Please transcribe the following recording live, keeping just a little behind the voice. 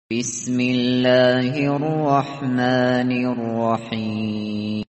بسم الله الرحمن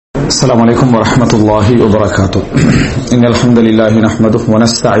الرحيم السلام عليكم ورحمة الله وبركاته. إن الحمد لله نحمده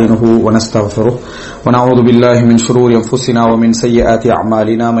ونستعينه ونستغفره ونعوذ بالله من شرور أنفسنا ومن سيئات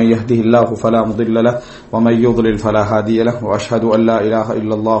أعمالنا. من يهده الله فلا مضل له ومن يضلل فلا هادي له وأشهد أن لا إله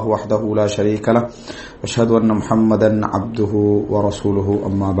إلا الله وحده لا شريك له وأشهد أن محمدا عبده ورسوله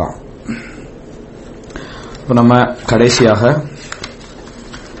أما بعد. நம்ம கடைசியாக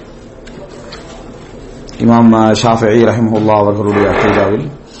இமாம் ஷாஃபிஈ ரஹிமஹுல்லாஹ் அவர்களுடைய அகீதாவில்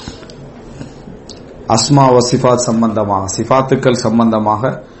அஸ்மா வ சிஃபாத் சம்பந்தமாக, சிஃபாத்துக்கள் சம்பந்தமாக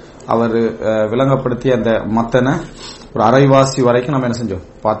அவர் விளங்கப்படுத்திய அந்த மத்தனை ஒரு அரைவாசி வரைக்கும் நம்ம என்ன செஞ்சோம்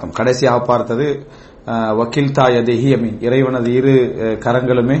பார்த்தோம். கடைசியாக பார்த்தது வக்கீல் தாயதேஹி அமீன், இறைவனது இரு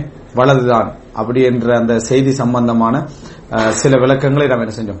கரங்களுமே வலதுதான் அப்படி என்ற அந்த செய்தி சம்பந்தமான சில விளக்கங்களை நாம்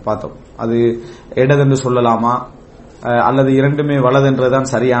என்ன செஞ்சோம் பார்த்தோம். அது இடது என்று சொல்லலாமா அல்லது இரண்டுமே வலது என்றதுதான்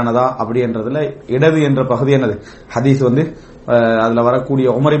சரியானதா அப்படி என்றதுல இடது என்ற பகுதி என்னது ஹதீஸ் அதுல வரக்கூடிய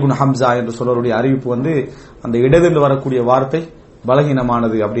உமர் இப்னு ஹம்சா என்று சொல்றவருடைய அறிவிப்பு அந்த இடது என்று வரக்கூடிய வார்த்தை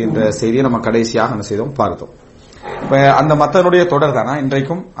பலகீனமானது அப்படி என்ற செய்தியை நம்ம கடைசியாக என்ன செய்தோம் பார்த்தோம். இப்ப அந்த மத்தனுடைய தொடர் தானா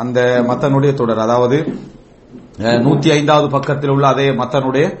இன்றைக்கும் அந்த மத்தனுடைய தொடர், அதாவது 105வது பக்கத்தில் உள்ள அதே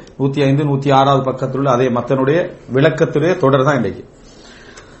மத்தனுடைய 105, 106வது பக்கத்தில் உள்ள அதே மத்தனுடைய விளக்கத்துடைய தொடர் தான் இன்றைக்கு.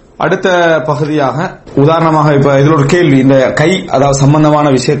 அடுத்த பகுதியாக உதாரணமாக இப்ப இதுல ஒரு கேள்வி, இந்த கை அதாவது சம்பந்தமான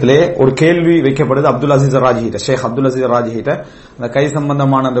விஷயத்திலே ஒரு கேள்வி வைக்கப்படுது அப்துல் அசீஸ் ராஜிகிட்ட, ஷேக் அப்துல் அசீஸ் ராஜிகிட்ட. அந்த கை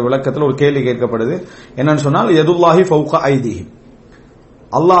சம்பந்தமான அந்த விளக்கத்தில் ஒரு கேள்வி கேட்கப்படுது. என்னன்னு சொன்னால் யதுல்லாஹி ஃபௌக ஐதீஹிம்,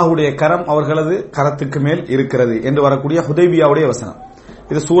 அல்லாஹுடைய கரம் அவர்களது கரத்துக்கு மேல் இருக்கிறது என்று வரக்கூடிய ஹுதைபியாவுடைய வசனம்.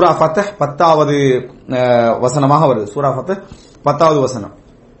 இது சூரா ஃபத்ஹ் 10வது வசனமாக வருது. சூரா ஃபத்ஹ் 10வது வசனம்.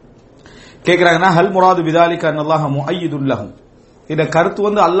 கேக்குறாங்கன்னா ஹல் முராது பிதாலிக அன்னல்லாஹ முஅய்யிதுன் லஹும், இந்த கருத்து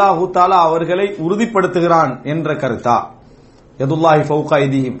அல்லாஹு தஆலா அவர்களை உறுதிப்படுத்துகிறான் என்ற கருத்தா? யதுல்லாஹி ஃபௌக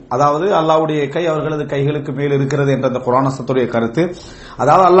ஐதீஹிம், அதாவது அல்லாஹ்வுடைய கை அவர்களது கைகளுக்கு மேல் இருக்கிறது என்ற அந்த குர்ஆன் வசனத்துடைய கருத்து,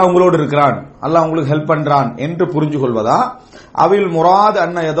 அதாவது அல்லாஹ் உங்களோடு இருக்கிறான், அல்லாஹ் உங்களுக்கு ஹெல்ப் பண்றான் என்று புரிஞ்சு கொள்வதா? அவில் முராத்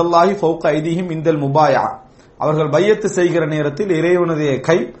அன்ன யதுல்லாஹி ஃபௌக ஐதீஹிம் இந்தல் முபாயா, அவர்கள் பையத்து செய்கிற நேரத்தில் இறைவனுடைய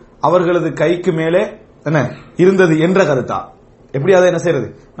கை அவர்களது கைக்கு மேலே என்ன இருந்தது என்ற கருத்தா? எப்படி அதை என்ன செய்யறது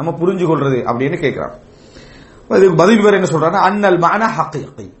நம்ம புரிஞ்சு கொள்றது அப்படின்னு கேட்கிறான். பதில் பேர் என்ன சொல்றாங்க, அன்னல் மஅனா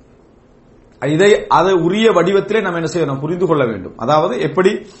ஹகீகி, இதை அதை உரிய வடிவத்திலே நம்ம என்ன செய்யணும் புரிந்து கொள்ள வேண்டும். அதாவது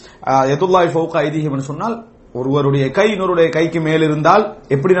எப்படி யதுல்லாஹி ஃபௌக ஐதீஹிம் சொன்னால் ஒருவருடைய கை இன்னொருடைய கைக்கு மேல் இருந்தால்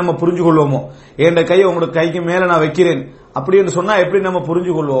எப்படி நம்ம புரிஞ்சு கொள்வோமோ, என் கை உங்களுடைய கைக்கு மேல நான் வைக்கிறேன் அப்படி என்று சொன்னா எப்படி நம்ம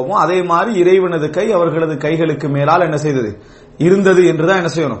புரிஞ்சு கொள்வோமோ, அதே மாதிரி இறைவனது கை அவர்களது கைகளுக்கு மேலால் என்ன செய்தது இருந்தது என்றுதான்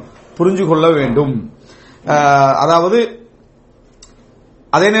என்ன செய்யணும் புரிஞ்சு கொள்ள வேண்டும். அதாவது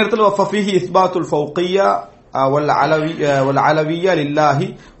அதே நேரத்தில் வஃபீஹி இஸ்பாத்துல் ஃபௌகிய்யா والعلوية لله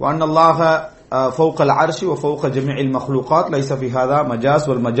وأن الله فوق العرش وفوق جميع المخلوقات ليس في هذا مجاز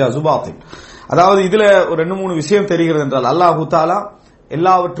والمجاز باطل. அதாவது இதுல ஒரு 2-3 விஷயம் தெரிகிறது என்றால் அல்லாஹு தஆலா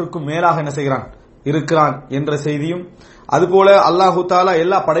எல்லாவற்றுக்கும் மேலாக என்ன செய்கிறான் இருக்கிறான் என்ற செய்தியும், அதுபோல அல்லாஹு தஆலா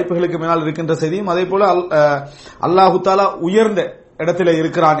எல்லா படைப்புகளுக்கு மேலால் இருக்கின்ற செய்தியும், அதே போல அல்லாஹு தஆலா உயர்ந்த இடத்திலே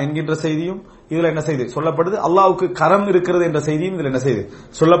இருக்கிறான் என்கின்ற செய்தியும் இதுல என்ன செய்து சொல்லப்படுது. அல்லாஹ்வுக்கு கரம் இருக்கிறது என்ற செய்தியும் இதுல என்ன செய்து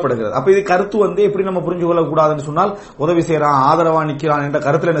சொல்லப்படுகிறது. அப்ப இது கருத்து எப்படி நம்ம புரிஞ்சு கொள்ள கூடாதுன்னு சொன்னால், உதவி செய்யறான் ஆதரவா நிக்கிறான் என்ற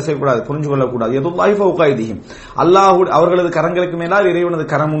கருத்துல என்ன செய்யக்கூடாது புரிஞ்சு கொள்ளக்கூடாது. யதுல்லாஹி ஃபௌக ஐதீஹிம், அல்லாஹ் அவர்களது கரங்களுக்கு மேலால் இறைவனது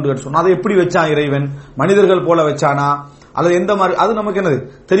கரம் உண்டு சொன்னா அதை எப்படி வச்சான் இறைவன்? மனிதர்கள் போல வச்சானா அல்லது எந்த மாதிரி? அது நமக்கு என்னது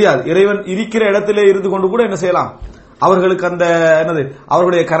தெரியாது. இறைவன் இருக்கிற இடத்திலே இருந்து கொண்டு கூட என்ன செய்யலாம், அவர்களுக்கு அந்த என்னது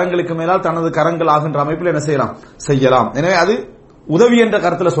அவர்களுடைய கரங்களுக்கு மேலால் தனது கரங்கள் ஆகின்ற அமைப்பில் என்ன செய்யலாம். எனவே அது உதவி என்ற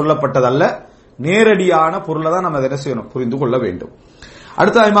கருத்துல சொல்லப்பட்டதல்ல, நேரடியான பொருளை தான் நம்ம என்ன செய்யணும் புரிந்து கொள்ள வேண்டும்.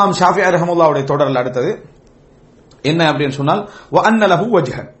 அடுத்த இமாம் ஷாஃபிஈ ரஹ்மத்துல்லாஹுடைய தொடரில் அடுத்தது என்ன அப்படின்னு சொன்னால் வ அன்ன லஹு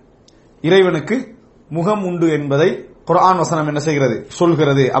வஜ்ஹன், இறைவனுக்கு முகம் உண்டு என்பதை குர்ஆன் வசனம் என்ன செய்கிறது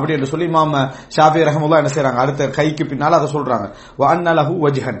சொல்கிறது அப்படி என்று சொல்லி இமாம் ஷாஃபிஈ ரஹ்மத்துல்லாஹ் என்ன செய்றாங்க, அடுத்த கைக்கு பின்னால அதை சொல்றாங்க. வ அன்ன லஹு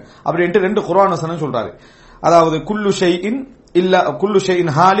வஜ்ஹன் அப்படின்ட்டு 2 குர்ஆன் வசனம் சொல்றாரு. அதாவது குல்லு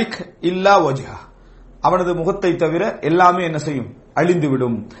ஷைஇன் ஹாலிக் இல்லா வஜ்ஹா, அவனது முகத்தை தவிர எல்லாமே என்ன செய்யும்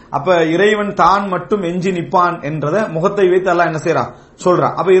அழிந்துவிடும். அப்ப இறைவன் தான் மட்டும் எஞ்சி நிற்பான் என்றத முகத்தை வைத்து அல்லாஹ் என்ன செய்யறான்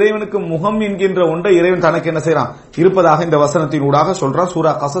சொல்றான். அப்ப இறைவனுக்கு முகம் என்கின்ற ஒன்றை இறைவன் தனக்கு என்ன செய்யறான் இருப்பதாக இந்த வசனத்தின் ஊடாக சொல்றான்.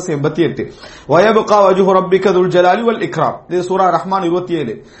 சூரா கஸஸ் 88. வயபகா வஜ்ஹு ரப்பிக துல் ஜலாலி வல் இக்ராம், இது சூரா ரஹ்மான்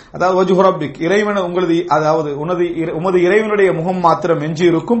 27. அதாவது வஜ்ஹு ரப்பிக், இறைவன் உங்களது அதாவது உமது இறைவனுடைய முகம் மாத்திரம் எஞ்சி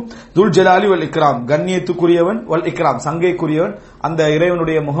இருக்கும். துல் ஜலாலி வல் இக்ராம், கண்ணியத்துக்குரியவன், வல் இக்ராம் சங்கைக்குரியவன், அந்த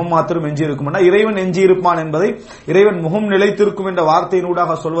இறைவனுடைய முகம் மாத்திரம் எஞ்சி இருக்கும். இறைவன் எஞ்சி இருப்பான் என்பதை இறைவன் முகம் நிலைத்திருக்கும் என்ற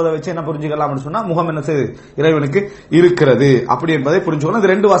வார்த்தையினூடாக சொல்வதை வச்சு என்ன புரிஞ்சுக்கலாம் சொன்னா, முகம் என்ன செய்யுது இறைவனுக்கு இருக்கிறது அப்படி என்பதை புரிஞ்சுக்கணும். இது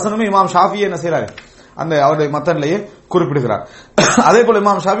 2 வசனமே இமாம் ஷாஃபிஈ என்ன செய்யறாரு அவருடைய மத்தனிலேயே குறிப்பிடுகிறார். அதே போல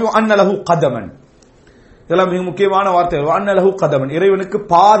இமாம் ஷாஃபிஈ அன்ன லஹு கதமன், இதெல்லாம் மிக முக்கியமான வார்த்தை. வஅன்னலஹு கதமன், இறைவனுக்கு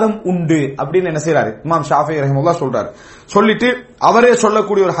பாதம் உண்டு அப்படின்னு என்ன செய்யறாரு இமாம் ஷாஃபிஈ ரஹிமஹுல்லாஹ் சொல்றாரு. சொல்லிட்டு அவரே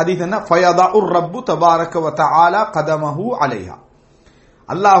சொல்லக்கூடிய ஒரு ஹதீஸ் என்ன, ஃபயதஉர் ரப்பு தபாரக வ தஆலா கதமஹு அலைஹா,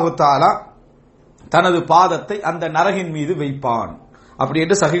 அல்லாஹ் தஆலா தனது பாதத்தை அந்த நரகின் மீது வைப்பான் அப்படி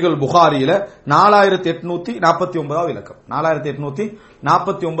என்று சஹீஹுல் புகாரியில 4849 இலக்கம்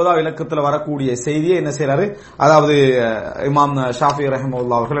 4849 இலக்கத்தில் வரக்கூடிய செய்தியை என்ன செய்யறாரு, அதாவது இமாம் ஷாஃபிஈ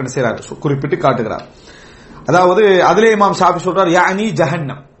ரஹிமஹுல்லாஹ் அவர்கள் என்ன செய்யறாரு குறிப்பிட்டு காட்டுகிறார். அதாவது அதிலே இமாம் ஷாஃபிஈ சொல்றார், யானி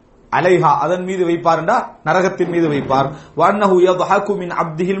ஜஹன்னம் அலைஹா, அதன் மீது வைப்பார்ண்டா நரகத்தின் மீது வைப்பார். வஅன்னஹு யضحக்கு மின்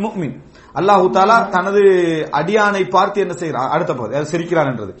அப்திஹில் முஃமின், அல்லாஹ் தஆலா தனது அடியானை பார்த்து என்ன செய்கிறார், அடுத்த பகுதி சிரிக்கிறான்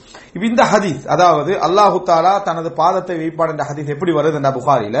என்றது. இப்ப இந்த ஹதீஸ், அதாவது அல்லாஹ் தஆலா தனது பாதத்தை வைப்பார் என்ற ஹதீஸ் எப்படி வருது என்ற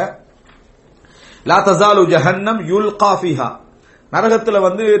புகாரில, லா தஸாலு ஜஹன்னம் யுல்கா ஃபீஹா, நரகத்துல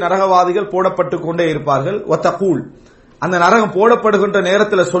நரகவாதிகள் போடப்பட்டு கொண்டே இருப்பார்கள். வதகூல், அந்த நரகம் போடப்படுகின்ற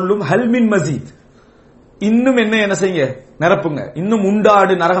நேரத்தில் சொல்லும், ஹல் மின் மஸீத், இன்னும் என்ன செய்யுங்க நிரப்புங்க, இன்னும்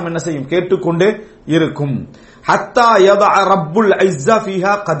உண்டாடு நரகம் என்ன செய்யும் கேட்டுக்கொண்டே இருக்கும். ஹத்தா யதஅ ரப்புல் இஸ்ஸா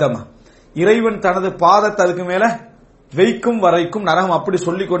ஃபீஹா கதம, இறைவன் தனது பாதத்தை அதுக்கு மேல வைக்கும் வரைக்கும் நரகம் அப்படி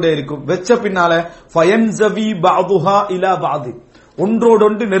சொல்லிக் கொண்டே இருக்கும். வெச்ச பின்னால ஃபயன்ஸவி பஅதுஹா இலா பஅதி,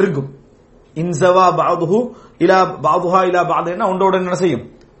 ஒன்றோடொன்று நெருங்கும். இன்ஸவா பஅதுஹு இலா பஅதுஹா இலா பஅதினா ஒன்றோடு என்ன செய்யும்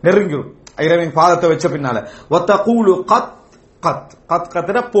நெருங்கும் இறைவன் பாதத்தை வெச்ச பின்னால. வதகூலு கத் கத் கத்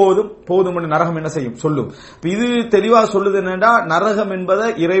கத்ர போதும் போதும் என்று நரகம் என்ன செய்யும் சொல்லும். இது தெளிவா சொல்லுது என்னன்னா, நரகம் என்பதை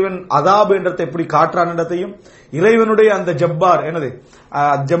இறைவன் அதாபு என்றதை எப்படி காட்டுறான் என்றதையும், இறைவனுடைய அந்த ஜப்பார் என்னது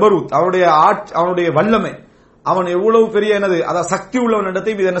ஜபரூத், அவனுடைய வல்லமை, அவன் எவ்வளவு பெரிய அதாவது சக்தி உள்ளவன்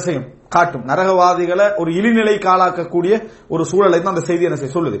என்றதையும் இது என்ன செய்யும் காட்டும். நரகவாதிகளை ஒரு இழிநிலை காலாக்கக்கூடிய ஒரு சூழலை தான் அந்த செய்தி என்ன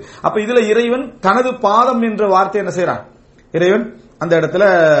செய்ய சொல்லுது. அப்ப இதுல இறைவன் தனது பாதம் என்ற வார்த்தை என்ன செய்யறான், இறைவன் அந்த இடத்துல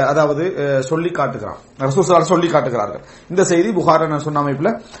அதாவது சொல்லி காட்டுகிறான், ரசூல் ஸல்லல்லாஹு அலைஹி சொல்லி காட்டுகிறார்கள். இந்த செய்தி புகாரி நான் சொன்ன அமைப்புல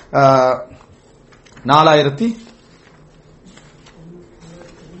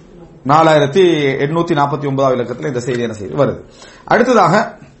 4849 இலக்கத்தில் இந்த செய்தி என்ன செய்து வருது. அடுத்ததாக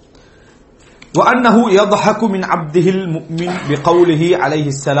وأنه يضحك من عبده المؤمن بقوله عليه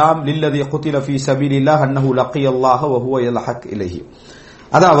السلام للذي قتل في سبيل الله أنه لقي الله وهو يضحك إليه,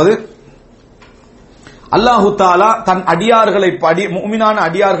 அதாவது அல்லாஹு தஆலா தன் அடியார்களை முஃமினான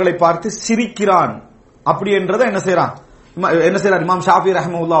அடியார்களை பார்த்து சிரிக்கிறான் அப்படி என்றதை என்ன செய்றார் இமாம் ஷாஃபிஈ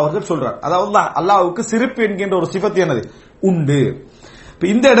ரஹிமஹுல்லாஹ் அவர்கள் சொல்றார். அதாவது அல்லாஹ்வுக்கு சிரிப்பு என்கின்ற ஒரு சிஃபத் என்னது உண்டு. இப்ப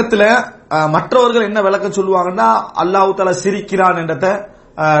இந்த இடத்துல மற்றவர்கள் என்ன விளக்கம் சொல்லுவாங்கன்னா, அல்லாஹ் தஆலா சிரிக்கிறான் என்றத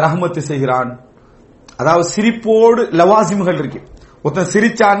ரஹ்மத்து செய்கிறான், அதாவது சிரிப்போடு லவாசிம்கள் இருக்கு. ஒருத்தன்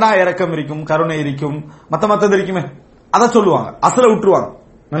சிரிச்சான்னா இரக்கம் இருக்கும், கருணை இருக்கும், மத்தது இருக்குமே அத சொல்லுவாங்க, அசல விட்டுருவாங்க.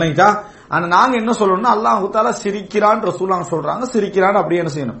 நினைச்சா ஆனா நாங்க என்ன சொல்லணும்னா, அல்லாஹ் தஆலா சிரிக்கிறான் ரசூலுல்லாஹ் சொல்றாங்க, சிரிக்கிறான் அப்படி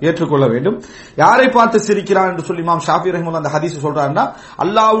என்ன செய்யணும் ஏற்றுக்கொள்ள வேண்டும். யாரை பார்த்து சிரிக்கிறான் என்று சொல்லி இமாம் ஷாஃபிஈ ரஹிமஹுல்லாஹ் அந்த ஹதீஸ் சொல்றாருன்னா,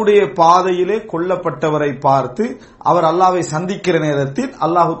 அல்லாஹ்வுடைய பாதையிலே கொல்லப்பட்டவரை பார்த்து அவர் அல்லாஹ்வை சந்திக்கிற நேரத்தில்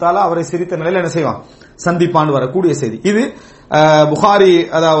அல்லாஹ் தஆலா அவரை சிரித்த நிலையில் என்ன செய்வான் சந்திப்பான்னு வரக்கூடிய செய்தி. இது புகாரி,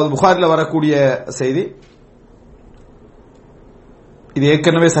 அதாவது புகாரில வரக்கூடிய செய்தி. இது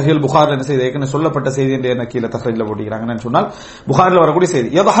ஏற்கனவே சஹீஹுல் புகாரில என்ன செய்தி, ஏற்கனவே சொல்லப்பட்ட செய்தி என்று என்ன கீழே தஹ்ரீஜ்ல போட்டிருக்காங்கன்னு சொன்னால், புகாரில வரக்கூடிய செய்தி,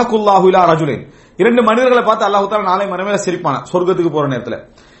 யதஹக்குல்லாஹு இலா ரஜுலைன், இரண்டு மனிதர்களை பார்த்து அல்லாஹ் தஆலா நாளை மறுமையில சிரிப்பானா சொர்க்கத்துக்கு போற நேரத்துல.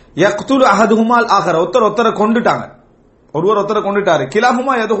 யக்துலு அஹதுஹுமால் ஆகர, ஒருத்தரை கொண்டுட்டாங்க, ஒருத்தரை கொண்டுட்டாரு.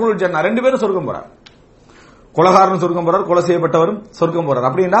 கிலாஹுமா யதுகுலுல் ஜன்னா, ரெண்டு பேரும் சொர்க்கம் போறார். கொலைகாரன் சொர்க்கம் போறார், கொலை செய்யப்பட்டவரும் சொர்க்கம் போறார்.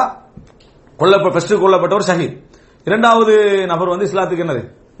 அப்படின்னா கொல்லப்பட்டவர் ஷஹீத், இரண்டாவது நபர் இஸ்லாத்துக்கு என்னது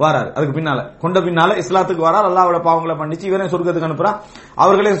வாராரு, அதுக்கு பின்னால கொண்ட பின்னால இஸ்லாத்துக்கு வரார், அல்லாஹ்வோட பாவங்களை மன்னிச்சு இவரையும் சொர்க்கத்துக்கு அனுப்புறான்,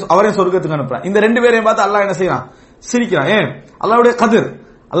 அவரையும் சொர்க்கத்துக்கு அனுப்புறான். இந்த ரெண்டு பேரையும் பார்த்து அல்லாஹ் என்ன செய்யறான் சிரிக்கிறான். ஏன், அல்லாஹ்வுடைய கதிர்,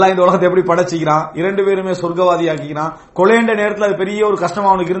 அல்லாஹ் இந்த உலகத்தை எப்படி படைச்சிக்கிறான், இரண்டு பேருமே சொர்க்கவாதி ஆக்கிக்கிறான். கொலைன்ற நேரத்தில் அது பெரிய ஒரு கஷ்டமா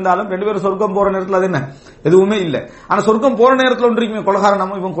அவனுக்கு இருந்தாலும் ரெண்டு பேரும் சொர்க்கம் போற நேரத்தில் அது என்ன எதுவுமே இல்ல. ஆனா சொர்க்கம் போற நேரத்தில் ஒன்று இருக்குமே, கொலைகாரன்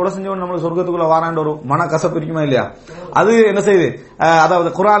நம்ம இவன் கொலை செஞ்சவன் நம்ம சொர்க்கத்துக்குள்ள வாரான்ற ஒரு மன கசப்பு இருக்குமா இல்லையா, அது என்ன செய்யுது,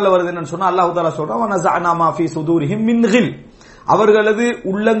 அதாவது குர்ஆன்ல வருது என்னன்னு சொன்னா, அல்லாஹ் தஆலா சொல்றான், வனஸஅனா மா ஃபீ சுதூரிஹிம் மின் கில், அவர்களது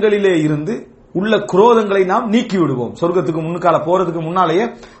உள்ளங்களிலே இருந்து உள்ள குரோதங்களை நாம் நீக்கி விடுவோம். சொர்க்கத்துக்கு முன்கால போறதுக்கு முன்னாலேயே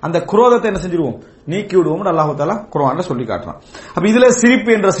அந்த குரோதத்தை என்ன செஞ்சிருவோம் நீக்கி விடுவோம் அல்லாஹ் தஆலா குர்ஆன்ல சொல்லி காட்டுறான். அப்ப இதுல சிரிப்பு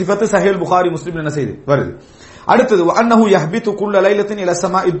என்ற சிஃபத்து சஹீஹுல் புகாரி முஸ்லிம் என்ன செய்து வருது. அடுத்தது வஅன்னஹு யஹ்பிது குல்ல லைலத்தின் இலா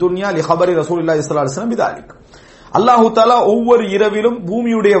ஸமாஇத் துன்யா லிஹபரி ரசூலுல்லாஹி ஸல்லல்லாஹு அலைஹி வஸல்லம் பிதாலிக், அல்லாஹ் தஆலா ஒவ்வொரு இரவிலும்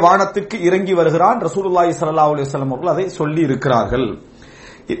பூமியுடைய வானத்துக்கு இறங்கி வருகிறான், ரசூலுல்லாஹி ஸல்லல்லாஹு அலைஹி வஸல்லம் அவர்கள் அதை சொல்லி இருக்கிறார்கள்.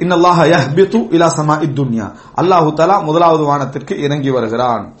 இன்னல்லாஹ யஹ்பிது இலா ஸமாஇத் துன்யா, அல்லாஹ் தஆலா முதலாவது வானத்திற்கு இறங்கி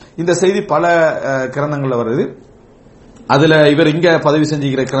வருகிறான். இந்த செய்தி பல கிரந்தங்கள்ல வருது. அதுல இவர் இங்க பதிவு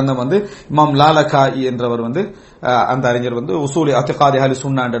செஞ்சுக்கிற கிரந்தம் வந்து இமாம் லாலகாயி என்றவர் வந்து அந்த அறிஞர் வந்து உசூலி அத்திகாதி அஹ்லி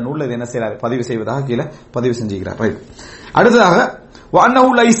சுன்னா என்ற நூல்ல இது என்ன செய்யறாரு, பதிவு செய்வதாக கீழே பதிவு செஞ்சுக்கிறார். ரைட். அடுத்ததாக வஅன்னஹு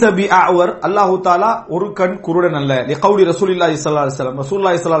லைஸ பிஅவர், அல்லாஹ் தஆலா ஒரு கண் குருடன் அல்ல. லிகௌலி ரசூலுல்லாஹி ஸல்லல்லாஹு அலைஹி வஸல்லம்,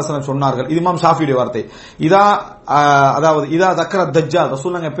 ரசூலுல்லாஹி ஸல்லல்லாஹு அலைஹி வஸல்லம் சொன்னார்கள். இது இமாம் ஷாஃபியுடைய வார்த்தை. அதாவது இதா தக்கர தஜ்ஜால்,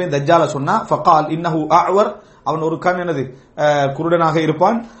 ரசூலுல்லாஹ் எப்பவும் தஜ்ஜால சொன்னா ஃபகால் இன்னஹு அஅவர், அவன் ஒரு கண் என்னது குருடனாக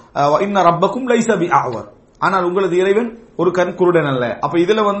இருப்பான். வ இன்ன ரப்பக்கும் லைஸ பிஅவர், ஆனால் உங்களது இறைவன் ஒரு கண் குருடன் அல்ல. அப்ப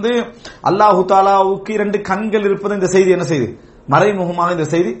இதுல வந்து அல்லாஹு தஆலாவுக்கு 2 கண்கள் இருப்பது இந்த செய்தி என்ன செய்து, மறைமுகமாக இந்த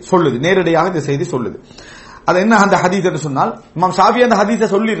செய்தி சொல்லுது, நேரடியாக இந்த செய்தி சொல்லுது. அது என்ன அந்த ஹதீஸ் என்று சொன்னால், இமாம் ஷாஃபி அந்த ஹதீஸை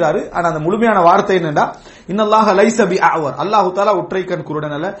சொல்லிடுறாரு. ஆனா அந்த முழுமையான வார்த்தை என்னன்னா, இன்னல்லாஹ லைஸ பிஅவர், அல்லாஹு தஆலா ஒற்றை கண்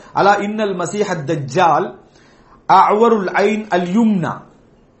குருடன் அல்ல. அலா இன்னல் மஸீஹத் தஜ்ஜால் அஅவருல் ஐன் அல் யும்னா,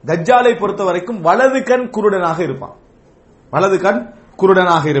 தஜ்ஜாலை பொறுத்த வரைக்கும் வலது கண் குருடனாக இருப்பான், வலது கண்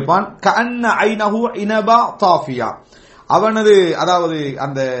குருடனாக இருப்பான். கஅன்ன ஐனஹு இனபா தாஃபியா, அவனது அதாவது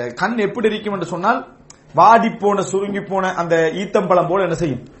அந்த கண் எப்படி இருக்கும் என்று சொன்னால், வாடி போன சுருங்கி போன அந்த ஈத்தம்பழம் போல என்ன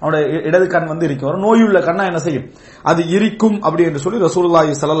செய்யும், அவனுடைய இடது கண் வந்து இருக்கும். ஒரு நோயுள்ள கண்ணா என்ன செய்யும், அது இருக்கும் அப்படி என்று சொல்லி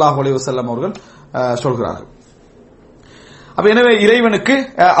ரசூலுல்லாஹி ஸல்லல்லாஹு அலைஹி வஸல்லம் அவர்கள் சொல்கிறார்கள். அப்ப எனவே இறைவனுக்கு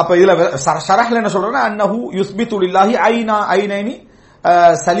அப்ப இதுல ஷரஹ்ல என்ன சொல்றாங்க, அன்னஹு யுஸ்பிது லில்லாஹி ஐனைனி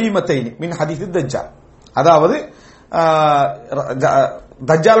சலீமத்தைனி மின் ஹதீஸ் தஜ்ஜால், அதாவது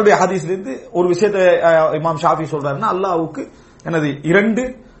தஜ்ஜாலுடைய ஹதீஸ்லிருந்து ஒரு விஷயத்தை இமாம் ஷாஃபி சொல்றாருன்னா, அல்லாஹ்வுக்கு எனது 2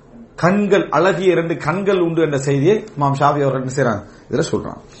 கண்கள், அழகிய 2 கண்கள் உண்டு என்ற செய்தியை இமாம் ஷாஃபி அவர்கள் என்ன செய்றாங்க, இதுல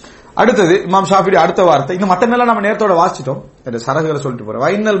சொல்றாங்க. அடுத்தது இமாம் ஷாஃபியுடைய அடுத்த வார்த்தை, இந்த மத்தனெல்லாம் நம்ம நேரத்தோட வாசிட்டோம், இந்த சரகுகளை சொல்லிட்டு போறோம்.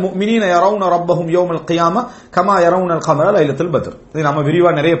 வைனல் முஃமினீன யரவுன ரப்பஹும் யௌமல் கியாமா கமா யரவுனல் கமர லைலத்துல் பத்ர், இது நம்ம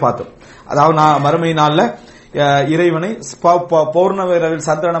விரிவா நிறைய பார்த்தோம். அதாவது மறுமை நாள்ல இறைவனை பௌர்ணமியில்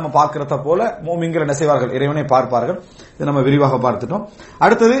சந்திரன் நம்ம பார்க்கிறத போல மூமின்கள் என்ன செய்வார்கள், இறைவனை பார்ப்பார்கள். இது நம்ம விரிவாக பார்த்துட்டோம்.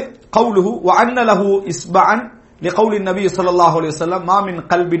 அடுத்தது கவுலுஹு வ அன்ன லஹு இஸ்பஅன் لقول النبي صلى الله عليه وسلم ما من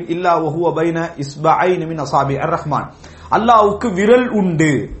قلب الا وهو بين اصبعين من اصابع الرحمن, அல்லாஹ்வுக்கு விரல்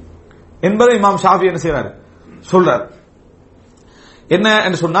உண்டு என்பதை இமாம் ஷாஃபி என்ன செய்றார், சொல்றார். என்ன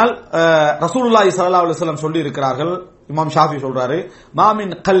என்று சொன்னால், ரசூலுல்லாஹி ஸல்லல்லாஹு அலைஹி வஸல்லம் சொல்லி இருக்கிறார்கள், இமாம் ஷாஃபி சொல்றாரு, மா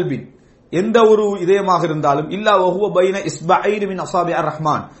மின் கல்பின், எந்த ஒரு இதயமாக இருந்தாலும், இல்லா வஹுவ பைன இஸ்பஐன் மின் அஸாபி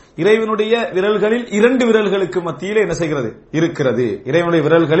அர்-ரஹ்மான், இறைவனுடைய விரல்களில் 2 விரல்களுக்கு மத்தியில் என்ன செய்கிறது, இருக்கிறது. இறைவனுடைய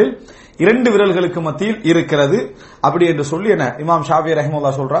விரல்களில் 2 விரல்களுக்கு மத்தியில் இருக்கிறது அப்படி என்று சொல்லி என்ன இமாம் ஷாஃபி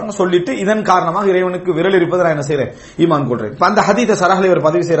ரஹ்மத்துல்லாஹ் சொல்றாங்க. சொல்லிட்டு இதன் காரணமாக இறைவனுக்கு விரல் இருப்பதை நான் என்ன செய்றேன், ஈமான் கொள்றேன். இப்ப அந்த ஹதீஸை ஸரஹ்ல இவர்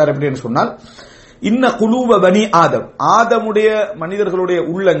பதிவு செய்றார் எப்படி என்று சொன்னால், இன்ன குலூப பனி ஆதம், ஆதமுடைய மனிதர்களுடைய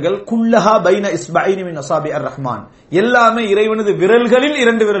உள்ளங்கள் குல்லஹா பைன இஸ்பஐன் மின் அஸாபி அர்-ரஹ்மான், எல்லாமே இறைவனது விரல்களில்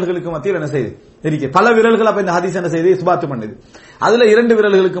 2 விரல்களுக்கு மத்தியில் என்ன செய்யுது, இருக்கு. பல விரல்கள் அப்ப இந்த ஹதீஸ் என்ன செய்யுது, இஸ்பாத் பண்ணுது. அதுல 2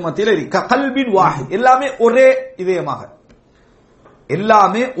 விரல்களுக்கு மத்தியில் இருக்கு. கல்பின் வாஹித், எல்லாமே ஒரே இதயமாக,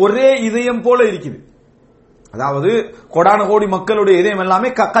 எல்லாமே ஒரே இதயம் போல இருக்குது. அதாவது கோடான கோடி மக்களுடைய இதயம் எல்லாமே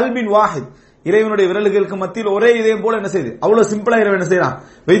கல்பின் வாஹித், இறைவனுடைய விரல்களுக்கு மத்தியில் ஒரே இதயம் போல என்ன செய்யுது, அவ்வளவு சிம்பிளா இறைவன் என்ன செய்யறான்,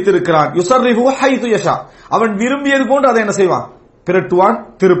 வைத்திருக்கிறான். யுஸர்ரிஃபு ஹைது யஷா, அவன் விரும்பியது போன்று அதை என்ன செய்வான், பிரட்டுவான்,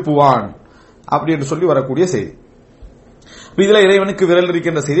 திருப்புவான் அப்படி என்று சொல்லி வரக்கூடிய செய்தி. இதுல இறைவனுக்கு விரல்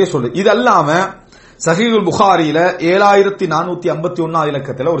இருக்கின்ற செய்தியை சொல்லு. இது அல்லாம சஹீஹுல் புகாரியில 7451வது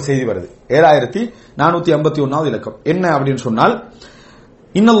இலக்கத்துல ஒரு செய்தி வருது. 7451வது இலக்கம் என்ன அப்படின்னு சொன்னால்,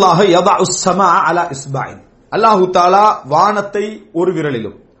 இன்னல்லாஹ யதஉஸ் ஸமாஅ அலா இஸ்பைன், அல்லாஹ் தஆலா வானத்தை ஒரு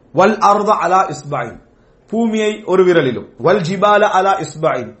விரலிலும், வல் அர்த அலா இஸ்பைன், பூமியை ஒரு விரலிலும், வல் ஜிபால அலா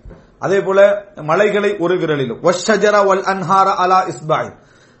இஸ்பைன், அதே போல மலைகளை ஒரு விரலிலும், வஷ்ஷஜர வல் அன்ஹார அலா இஸ்பைன்,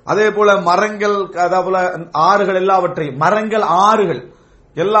 அதே போல மரங்கள், அதே போல ஆறுகள் எல்லாவற்றையும், மரங்கள் ஆறுகள்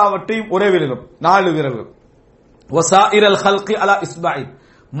எல்லாவற்றையும் ஒரே விரலிலும் 4 விரல்கள், வஸாயிரல் ஹல்கி அலா இஸ்பைன்,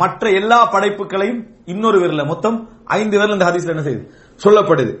 மற்ற எல்லா படைப்புகளையும் இன்னொரு விரல்ல, மொத்தம் 5 விரல் இந்த ஹதீஸ்ல என்ன செய்யுது,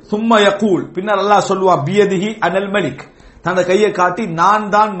 சொல்லப்படுது. சும்ம யகூல், பின்னர் அல்லாஹ் சொல்வான், பியதிஹி அனல் மலிக், தனது கையை காட்டி நான்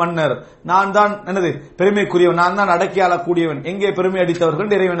தான் மன்னர், நான் தான் என்னது பெருமைக்குரியவன், நான் தான் அடக்கி ஆளக்கூடியவன், எங்கே பெருமை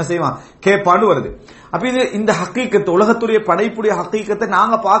அடித்தவர்கள் இறைவன் என்ன செய்வான் கேட்பான்னு வருது. அப்ப இது இந்த ஹக்கீக்கத்து, உலகத்துடைய படைப்புடைய ஹக்கீக்கத்தை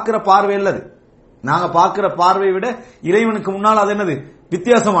நாங்க பாக்குற பார்வை அல்லது, நாங்க பாக்குற பார்வையை விட இறைவனுக்கு முன்னால் அது என்னது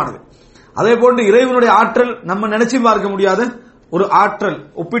வித்தியாசமானது. அதே போன்று இறைவனுடைய ஆற்றல் நம்ம நினைச்சு பார்க்க முடியாத ஒரு ஆற்றல்,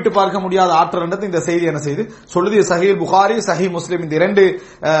 ஒப்பிட்டு பார்க்க முடியாத ஆற்றல் என்றது இந்த செய்தி என்ன செய்து சொல்லுது. சஹீஹ் புகாரி, சஹீஹ் முஸ்லிம், இந்த 2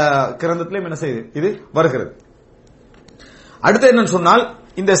 கிரந்தத்திலும் என்ன செய்து இது வருகிறது. அடுத்து என்னன்னு சொன்னால்,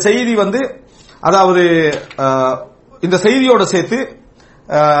 இந்த செய்தி வந்து அதாவது இந்த செய்தியோட சேர்த்து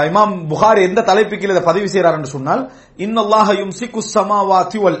இமாம் புகாரி எந்த தலைப்புக்கு இதை பதிவு செய்யறார் என்று சொன்னால், இன்னல்லாஹ யும்சிகுஸ்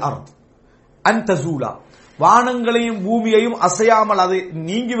ஸமாவாதி வல் அர்த் அன் தஸூலா, வானங்களையும் பூமியையும் அசையாமல் அதை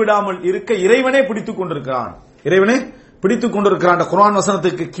நீங்கி விடாமல் இருக்க இறைவனே பிடித்துக் கொண்டிருக்கிறான், இறைவனே பிடித்துக் கொண்டிருக்கிறான். குர்ஆன்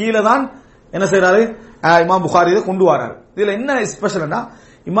வசனத்துக்கு கீழே தான் என்ன செய்யறாரு இமாம் புகாரி இதை கொண்டு வராரு. இதுல என்ன ஸ்பெஷல்னா,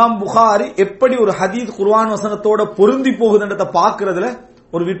 இமாம் புகாரி எப்படி ஒரு ஹதீஸ் குர்ஆன் வசனத்தோட பொருந்தி போகுதுன்றத பாக்குறதுல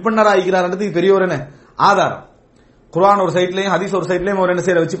ஒரு விற்பனரா இருக்கிறார்ன்றது பெரிய ஒரு என்ன ஆதாரம். குர்ஆன் ஒரு சைட்லயும் ஹதீஸ் ஒரு சைட்லயும் அவர் என்ன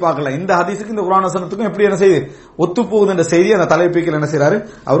செய்யற வச்சு பார்க்கலாம். இந்த ஹதீஸுக்கு இந்த குர்ஆன் வசனத்துக்கும் எப்படி என்ன செய்யுது ஒத்து போகுது என்ற செய்தி அந்த தலைப்பில் என்ன செய்யறாரு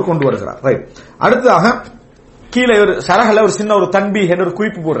அவர் கொண்டு வருகிறார். ரைட். அடுத்ததாக கீழே ஒரு ஷரஹ்ல ஒரு சின்ன ஒரு தன்பீஹ் என்ற ஒரு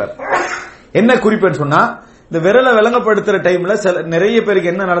குறிப்பு போடுறார். என்ன குறிப்புன்னு சொன்னா, இந்த விரலை விளங்கப்படுத்துற டைம்ல நிறைய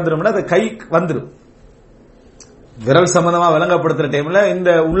பேருக்கு என்ன நடந்துரும்னா அந்த கை வந்துடும். விரல் சம்பந்தமா விளங்கப்படுத்துற டைம்ல இந்த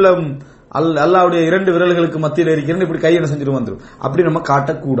உள்ளம் அல்லாஹ்வுடைய 2 விரல்களுக்கு மத்தியில் இருக்கிறது இப்படி கை என்ன செஞ்சிடும் வந்துடும். அப்படி நம்ம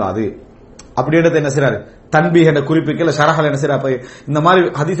காட்டக்கூடாது அப்படின்றத என்ன செய்யறாரு தன்பீஹ் என்ற குறிப்புக்கு ஷரஹ்ல என்ன செய்யறா. இந்த மாதிரி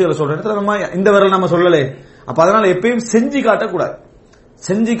ஹதீஸ்களை சொல்ற இடத்துல நம்ம இந்த விரல் நம்ம சொல்லலே, அப்ப அதனால எப்பயும் செஞ்சு காட்டக்கூடாது.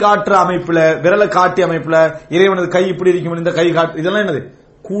 செஞ்சு காட்டுற அமைப்புல விரலை காட்டி அமைப்புல இறைவனது கை இப்படி இருக்கும் இந்த கை காட்டு இதெல்லாம் என்னது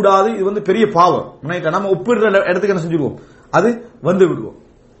கூடாது. இது வந்து பெரிய பாவம். நம்ம ஒப்பிடுற இடத்துக்கு என்ன செஞ்சிருவோம் அது வந்து விடுவோம்.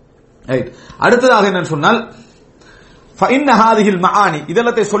 அடுத்ததாக என்னன்னு சொன்னால் فإن هذه المعاني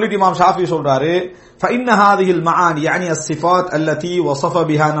இதெல்லாம் சொல்லிட்டு இமாம் ஷாஃபி சொல்றாரு فإن هذه المعاني يعني الصفات التي وصف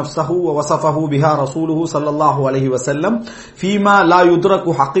بها نفسه ووصفه بها رسوله صلى الله عليه وسلم فيما لا يدرك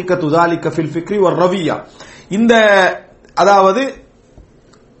حقيقة ذلك في الفكر والروية. இந்த அதாவது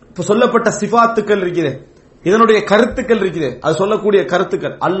சொல்லப்பட்ட சிஃபாத்துக்கள் இருக்குது, இதனுடைய கருத்துக்கள் இருக்குது, அது சொல்லக்கூடிய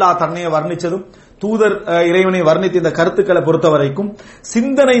கருத்துக்கள் அல்லாஹ் தன்னை வர்ணிச்சதும் தூதர் இறைவனை வர்ணித்த இந்த கருத்துக்களை பொறுத்த வரைக்கும்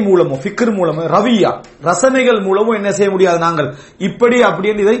சிந்தனை மூலமும் ஃபிக்ர் மூலமும் ரவியா ரசனைகள் மூலமும் என்ன செய்ய முடியாது, நாங்கள் இப்படி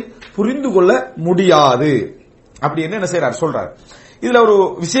அப்படின்னு இதை புரிந்து கொள்ள முடியாது அப்படின்னு என்ன செய்யறாரு சொல்றாரு. இதுல ஒரு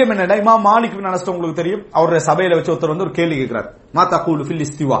விஷயம் என்னன்னா, இமாம் மாலிக் பின் அனஸ் உங்களுக்கு தெரியும், அவருடைய சபையில வச்சு ஒருத்தர் வந்து ஒரு கேள்வி கேட்கிறார். மா தகூலு ஃபில்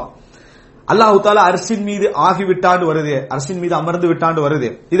இஸ்திவா, அல்லாஹ் தஆலா அர்ஷின் மீது ஆகிவிட்டாண்டு வருது, அர்ஷின் மீது அமர்ந்து விட்டாண்டு வருது,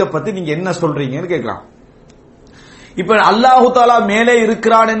 இத பத்தி நீங்க என்ன சொல்றீங்கன்னு கேட்கிறான். இப்ப அல்லாஹ் தஆலா மேலே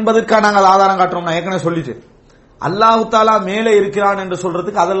இருக்கிறான் என்பதற்காக நாங்கள் ஆதாரம் காட்டுறோம். நான் ஏற்கனவே சொல்லிட்டு, அல்லாஹ் தஆலா மேலே இருக்கிறான் என்று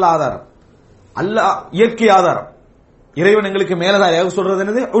சொல்றதுக்கு அதெல்லாம் ஆதாரம், அல்லாஹ் இயற்கை ஆதாரம். இறைவன் எங்களுக்கு மேலதான் சொல்றது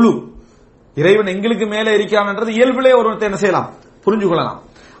என்னது உலு, இறைவன் எங்களுக்கு மேலே இருக்கிறான்ன்றது இயல்பிலே ஒருவத்தை என்ன செய்யலாம் புரிஞ்சு கொள்ளலாம்.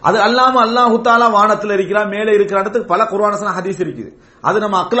 அது அல்லாம அல்லாஹ் தஆலா வானத்தில் இருக்கிறான் மேலே இருக்கிறான் பல குர்ஆன் வசன ஹதீஸ் இருக்குது, அது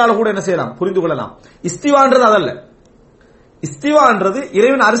நம்ம அக்லால கூட என்ன செய்யலாம் புரிந்து கொள்ளலாம். இஸ்திவான்றது அதல்ல. இஸ்திவான்றது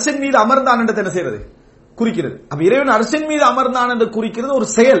இறைவன் அர்ஷின் மீது அமர்ந்தான் என்றது என்ன செய்யறது குறிக்கிறது. அப்ப இறைவன் அர்ஷின் மீது அமர்ந்தான் என்று குறிக்கிறது ஒரு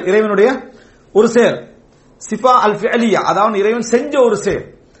செயல், இறைவனுடைய ஒரு செயல், சிஃபா அல் ஃபிஅலியா, அதாவது இறைவன் செஞ்ச ஒரு செயல்.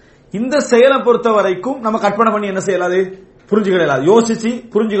 இந்த செயலை பொறுத்த வரைக்கும் நம்ம கற்பனை பண்ணி என்ன செய்யலாது புரிஞ்சுக்கலாம், யோசிச்சு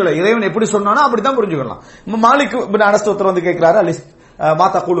புரிஞ்சுக்கலாம். இறைவன் எப்படி சொன்னானோ அப்படித்தான் புரிஞ்சுக்கலாம். மாலிக் பின் அனஸ் வந்து கேட்கிறாரு, மா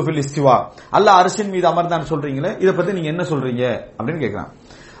தகூலு ஃபில் இஸ்திவா, அல்லாஹ் அர்ஷின் மீது அமர்ந்தான் சொல்றீங்களே, இத பத்தி நீங்க என்ன சொல்றீங்க அப்படின்னு கேட்கிறான்.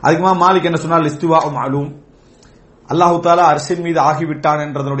 அதுக்கு மாலிக் என்ன சொன்னார், இஸ்திவா மஅலூம், அல்லாஹ் தஆலா அர்ஷின் மீது ஆகிவிட்டான்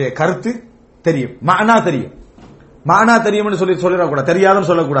என்றதனுடைய கருத்து தெரியும், மஅனா தெரியும். மஅனா தெரியும்னு சொல்லிடக்கூடாது, தெரியாதுன்னு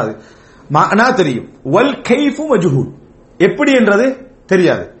சொல்லக்கூடாது, மஅனா தெரியும். வல் கைஃபு மஜ்ஹூல், எப்படி என்றது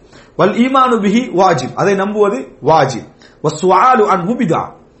தெரியாது. வல் ஈமானு பிஹி வாஜிப், அதை நம்புவது வாஜிப். வஸ்ஸுஆலு அன்ஹு பிதா,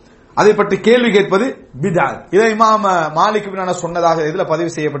 அதை பற்றி கேள்வி கேட்பது பித்அத். இதை இமாம் மாலிக் பின் அனஸ் சொன்னதாக இதுல பதிவு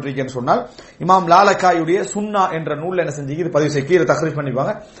செய்யப்பட்டிருக்கேன்னு சொன்னால், இமாம் லாலக்காயுடைய சுன்னா என்ற நூல்ல என்ன செஞ்சீங்க இது பதிவு செய்ய கீழே தக்ரீஜ்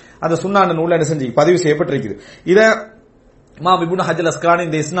பண்ணிப்பாங்க. அந்த சுன்னா என்ற நூல்ல என்ன செஞ்சீங்க பதிவு செய்யப்பட்டிருக்குது. இத இமாம் இப்னு ஹஜர் அஸ்கலானி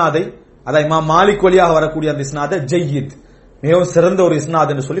இந்த இஸ்னாதை, அதாவது இமாம் மாலிக் வழியாக வரக்கூடிய அந்த இஸ்னாதை ஜய்யித், மிகவும் சிறந்த ஒரு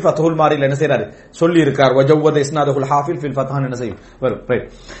இஸ்னாத் என்று சொல்லி ஃபத்ஹுல் மாரில என்ன செய்யறாரு சொல்லி இருக்கார். வஜவ்வத இஸ்னாதுல் ஹாஃபில் ஃபில் ஃபத்ஹான் என்ன செய்யும் வரும். ரைட்.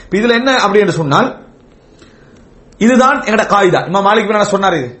 இதுல என்ன அப்படி என்று சொன்னால், இதுதான் எங்கட காயிதா. இமாம் மாலிக் பின் அனஸ்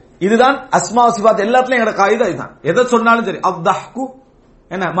சொன்னாரு, இதுதான் அஸ்மா சிஃபாத் எல்லாத்துலயும் எங்கட காயிதா இதுதான். எதை சொன்னாலும் சரி, அஃதஹ்கு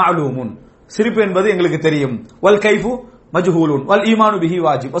என்ன மஅலூமுன், சிரிப்பு என்பது எங்களுக்கு தெரியும். வல் கைஃபு மஜ்ஹூலுன் வல் ஈமானு பிஹி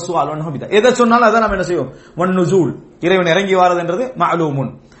வாஜிப் வஸ்ஸுஆலு அன்ஹு பிதா. எதை சொன்னாலும் அதான் நம்ம என்ன செய்வோம், வன் நுசூல், இறைவன் இறங்கி வரதுன்றது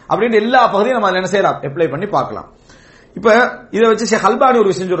மஅலூமுன் அப்படின்னு எல்லா பகுதியும் நம்ம என்ன செய்யலாம் அப்ளை பண்ணி பார்க்கலாம். இப்ப இதை வச்சு ஷேக் அல்பானி ஒரு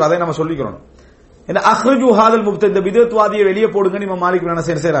விஷயம் சொல்றாரு, அதை நம்ம சொல்லிக்கிறோம். என்ன அஹ்ரஜு ஹாதல் முப்த, இந்த பிதத்வாதியை வெளியே போடுங்க இமாம் மாலிக் என்ன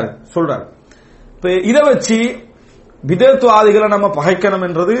செய்யறாரு சொல்றாரு. இப்ப இதை வச்சு பிதத்வாதிகளை நம்ம பகைக்கணும்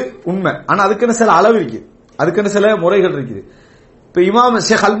என்றது உண்மை, ஆனா அதுக்குன்னு சில அளவு இருக்கு, அதுக்குன்னு சில முறைகள் இருக்குது. இப்ப இமாம்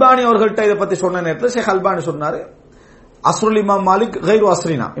ஷேக் அல்பானி அவர்கள்ட்ட இதை பத்தி சொன்ன நேரத்தில் ஷேக் அல்பானி சொன்னாரு, அஸ்ருல் இமாம் மாலிக் கைரு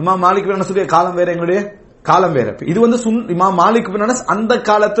அஸ்ரினா, இமாம் மாலிக் பின் அனஸுடைய காலம் வேற, எங்களுடைய காலம் வேற. இது வந்து இமாம் மாலிக் பின் அனஸ் அந்த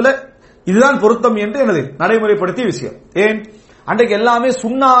காலத்துல இதுதான் பொருத்தம் என்று எனது நடைமுறைப்படுத்திய விஷயம். ஏன் அன்றைக்கு எல்லாமே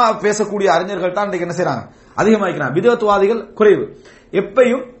சுன்னா பேசக்கூடிய அறிஞர்கள் தான் அன்றைக்கு என்ன செய்யறாங்க அதிகமாக்கிறாங்க, பிதத்வாதிகள் குறைவு.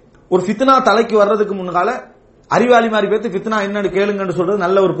 எப்பயும் ஒரு ஃபித்னா தலைக்கு வர்றதுக்கு முன்னால அறிவாளி மாதிரி பேர்த்து ஃபித்னா என்னன்னு கேளுங்கன்னு சொல்றது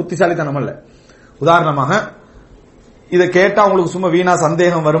நல்ல ஒரு புத்திசாலித்தனம் அல்ல. உதாரணமாக இதை கேட்டா உங்களுக்கு சும்மா வீணா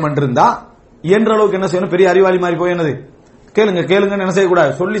சந்தேகம் வரும் என்றிருந்தா இயன்ற அளவுக்கு என்ன செய்யணும், பெரிய அறிவாளி மாதிரி போய் என்னது கேளுங்க கேளுங்கன்னு என்ன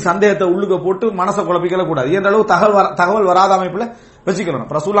செய்யக்கூடாது, சொல்லி சந்தேகத்தை உள்ளுக்க போட்டு மனசை குழப்பிக்கல கூடாது. இயன்ற அளவு தகவல் வராத அமைப்புல வச்சுக்கணும்.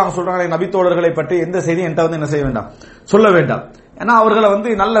 ரசூலுல்லாஹ் சொல்றாங்க, நபித்தோழர்களை பற்றி எந்த செய்தியும் என்கிட்ட வந்து என்ன செய்ய வேண்டாம் சொல்ல வேண்டாம், ஏன்னா அவர்களை வந்து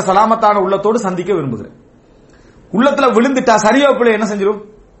நல்ல சலாமத்தான உள்ளத்தோடு சந்திக்க விரும்புகிறேன். உள்ளத்துல விழுந்துட்டா சரியா பிள்ளை என்ன செஞ்சிடும்,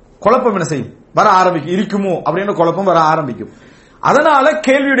 குழப்பம் என்ன செய்யும் வர ஆரம்பிக்கும், இருக்குமோ அப்படின்னு குழப்பம் வர ஆரம்பிக்கும். அதனால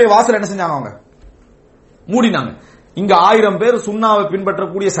கேள்வியுடைய வாசல் என்ன செஞ்சாங்க, அவங்க மூடினாங்க. இங்க 1000 பேர் சுன்னாவை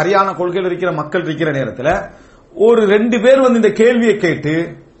பின்பற்றக்கூடிய சரியான கொள்கையில் இருக்கிற மக்கள் இருக்கிற நேரத்தில் ஒரு 2 பேர் வந்து இந்த கேள்வியை கேட்டு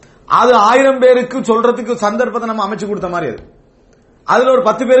அது 1000 பேருக்கு சொல்றதுக்கு சந்தர்ப்பத்தை நம்ம அமைச்சு கொடுத்த மாதிரி அது. அதுல ஒரு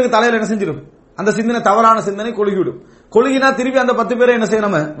 10 பேருக்கு தலையில என்ன செஞ்சிடும், அந்த சிந்தனை தவறான சிந்தனை கொழுகிவிடும். கொழுகினா திருப்பி அந்த 10 பேரை என்ன செய்ய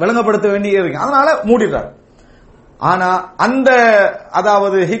நம்ம விளங்கப்படுத்த வேண்டிய இருக்கு. அதனால மூடிடுறாரு. ஆனா அந்த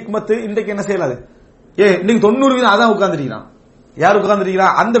அதாவது ஹிக்மத்து இன்றைக்கு என்ன செய்யலாது, இன்னைக்கு 90% அதான் உட்கார்ந்துருக்கிறான். யார்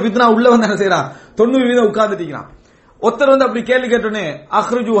உட்கார்ந்துருக்கிறான், அந்த பித்னா உள்ள வந்து என்ன செய்யறான், 90% உட்கார்ந்துருக்கிறான். ஒருத்தர் வந்து அப்படி கேள்வி கேட்டோன்னே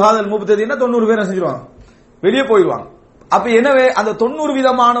அஹ்ருஜு ஹாதல் முப்ததீனா 90 பேர் என்ன செஞ்சிருவாங்க, வெளியே போயிடுவாங்க. அப்ப எனவே அந்த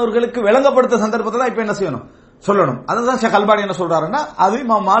 90% மாணவர்களுக்கு விளங்கப்படுத்த சந்தர்ப்பத்தை தான் இப்ப என்ன செய்யணும், சொல்லணும். அதுதான் ஷேக் அல்பானி என்ன சொல்றாருன்னா, அது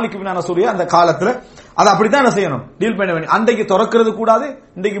இமாம் மாலிக் இப்னு அனஸுடைய அந்த காலத்துல அது அப்படித்தான் என்ன செய்யணும், டீல் பண்ண வேண்டிய. அன்றைக்கு திறக்கிறது கூடாது,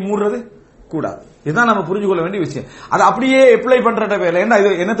 இன்றைக்கு மூடுறது கூடாது. இதுதான் நம்ம புரிஞ்சு கொள்ள வேண்டிய விஷயம். அது அப்படியே அப்ளை பண்ற வேலை என்ன.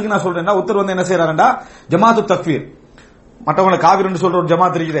 இது என்னத்துக்கு நான் சொல்றேன்னா, ஒருத்தர் வந்து என்ன செய்யறாருன்னா, ஜமாத்து தக்ஃபீர் மற்றவங்களை காவிர் என்று சொல்ற ஒரு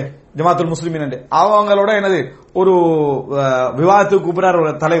ஜமாத் இருக்குது, ஜமாத்துல் முஸ்லிமின் என்று, அவங்களோட என்னது ஒரு விவாதத்துக்கு கூப்பிடுறார்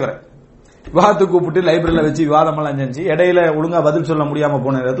ஒரு தலைவர். விவாதத்துக்கு கூப்பிட்டு லைப்ரரியில வச்சு விவாதம் எல்லாம் செஞ்சு இடையில ஒழுங்கா பதில் சொல்ல முடியாம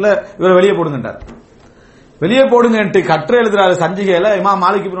போன நேரத்துல இவரை வெளியே போடுங்கன்றார். வெளியே போடுங்கன்ட்டு கற்று எழுதுறாரு சஞ்சிகையில, இமாம்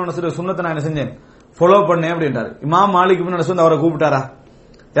மாலிக் இப்னு அனஸ் சுன்னத்தை நான் என்ன செஞ்சேன், ஃபாலோ பண்ணேன் அப்படின்றாரு. இமாம் மாலிக் இப்னு அனஸ் வந்து அவரை கூப்பிட்டாரா,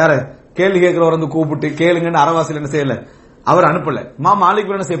 யாரு கேள்வி கேட்கிறவர் வந்து கூப்பிட்டு கேளுங்கன்னு அரவாசியில் என்ன செய்யல, அவர் அனுப்பல. இமாம் மாலிக்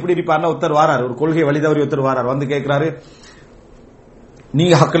இப்னு அனஸ் எப்படி இருப்பாருன்னா, ஒருத்தர் வாராரு, ஒரு கொள்கை வழி தவறி ஒருத்தர் வாராரு, வந்து கேட்கிறாரு,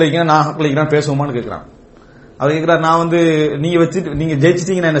 நீங்க ஹக்களிக்கிறேன் நான் ஹக்களிக்கிறேன் பேசுவோமான்னு கேட்கிறான். அவர் கேட்கிறார், நான் வந்து நீங்க வச்சுட்டு நீங்க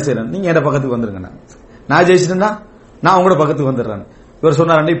ஜெயிச்சிட்டீங்கன்னா என்ன செய்யறேன், நீங்க என் பக்கத்துக்கு வந்துருங்க, நான் ஜெயிச்சிட்டேன்னா நான் உங்களோட பக்கத்துக்கு வந்துடுறேன். இவர்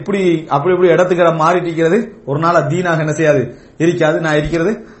சொன்னார், இப்படி அப்படி இப்படி இடத்துக்கு மாறிட்டு இருக்கிறது ஒரு நாள் தீனாக என்ன செய்யாது இருக்காது, நான்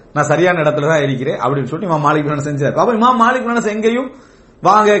இருக்கிறது நான் சரியான இடத்துல தான் இருக்கிறேன் அப்படின்னு சொல்லி இமாம் மாலிக் இப்னு அனஸ் செஞ்சார். அப்ப இமாம் மாலிக் இப்னு அனஸ் எங்கேயும்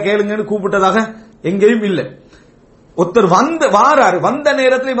வாங்க கேளுங்கன்னு கூப்பிட்டதாக எங்கேயும் இல்லை. ஒருத்தர் வாராரு, வந்த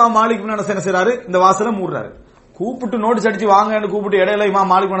நேரத்தில் இமாம் மாலிக் இப்னு அனஸ் என்ன செய்யறாரு, இந்த வாசலை மூடுறாரு. கூப்பிட்டு நோட்டீஸ் அடிச்சு வாங்கன்னு கூப்பிட்டு இடையில இமாம்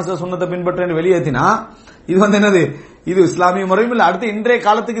மாலிக் இப்னு அனஸ் சுன்னத்தை பின்பற்றேன்னு வெளியேற்றினா இது வந்து என்னது, இது இஸ்லாமிய முறையும் இல்ல, அடுத்த இன்றைய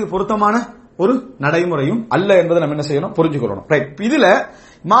காலத்துக்கு இது பொருத்தமான ஒரு நடைமுறையும் அல்ல என்பதை நம்ம என்ன செய்யணும், புரிஞ்சுக்கொள்ளணும். ரைட். இதுல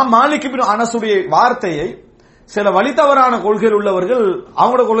இமாம் மாலிக் இப்னு அனஸுடைய வார்த்தையை சில வழித்தவறான கொள்கையில் உள்ளவர்கள்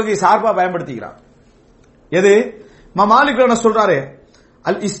அவங்களோட கொள்கையை சார்பா பயன்படுத்திக்கிறார். எது இமாம் மாலிக் இப்னு அனஸ் சொல்றாரு,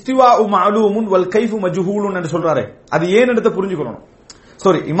 அல் இஸ்திவாஉ மஅலூமுன் வல் கைஃபு மஜ்ஹூலுன் என்று சொல்றாரு. அது ஏன் எடுத்து புரிஞ்சுக்கணும்.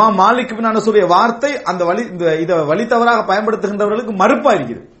 சாரி, இமாம் மாலிக் இப்னு அனஸுடைய வார்த்தை அந்த இத வழித்தவறாக பயன்படுத்துகின்றவர்களுக்கு மறுப்பா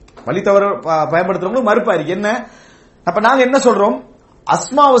இருக்குது, வழித்தவற பயன்படுத்துறவங்களுக்கு மறுப்பா இருக்கு. என்ன, அப்ப நாங்க என்ன சொல்றோம்,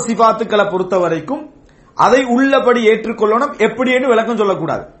 அஸ்மா வ சிஃபாத்துக்களை பொறுத்த வரைக்கும் அதை உள்ளபடி ஏற்றுக்கொள்ளணும், எப்படி என்று விளக்கம்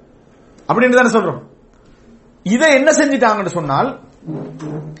சொல்லக்கூடாது அப்படின்னு தானே சொல்றோம். இதை என்ன செஞ்சிட்டாங்கன்னு சொன்னால்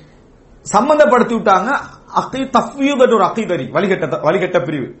சம்பந்தப்படுத்தி விட்டாங்க. தஃவீத் ஒரு அகீதரி வழிகட்ட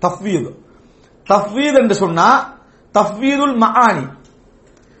பிரிவு தஃவீத் என்று சொன்னா தஃவீதுல் மஆனி.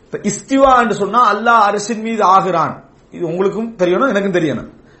 இஸ்திவா என்று சொன்னா அல்லாஹ் அரிசின் மீது ஆகிறான். இது உங்களுக்கும் தெரியணும், எனக்கும் தெரியணும்.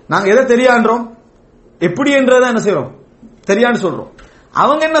 நாங்க எதை தெரியான்றோம், எப்படி என்றதை என்ன செய்யறோம், தெரியான்னு சொல்றோம்.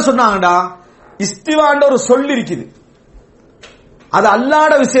 அவங்க என்ன சொன்னாங்கடா, இஸ்திவான்ற ஒரு சொல் இருக்குது, அது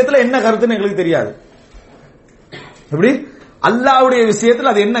அல்லாஹ்வுடைய விஷயத்துல என்ன கருத்துன்னு எங்களுக்கு தெரியாது. எப்படி அல்லாஹ்வுடைய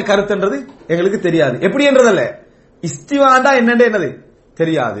விஷயத்துல அது என்ன கருத்துன்றது எங்களுக்கு தெரியாது. எப்படி என்றதல்ல, இஸ்திவாண்டா என்னது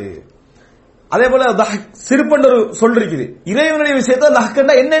தெரியாது. அதே போல சிறுபண்ட ஒரு சொல் இருக்குது, இறைவனுடைய விஷயத்துல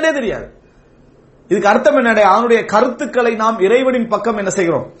லஹ்கண்டா என்னன்னே தெரியாது. இதுக்கு அர்த்தம் என்னடா, அவனுடைய கருத்துக்களை நாம் இறைவனின் பக்கம் என்ன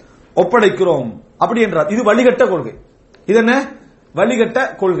செய்கிறோம், ஒப்படைக்கிறோம் அப்படி என்றார். இது வழிகட்ட கொள்கை. இது என்ன வழிகட்ட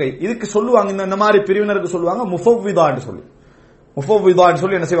கொள்கை. இதுக்கு சொல்லுவாங்க, இந்த மாதிரி பிரிவினருக்கு சொல்லுவாங்க முஃபவ்விதா என்று சொல்லி. முஃபவ்விதா என்று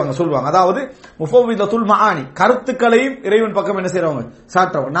சொல்லி என்ன செய்வாங்க சொல்லுவாங்க. அதாவது முஃபவ்விதத்துல் மஆனி, கருத்துக்களையும் இறைவன் பக்கம் என்ன செய்றவங்க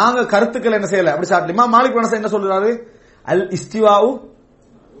சாட்டுறவங்க. நாங்க கருத்துக்களை என்ன செய்யல அப்படி சாட்டல. இமாம் மாலிக் இப்னு அனஸ் என்ன சொல்றாரு, அல் இஸ்திவாஉ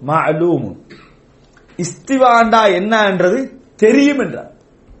மஅலூம், இஸ்திவாண்டா என்ன என்றது தெரியும் என்றார்,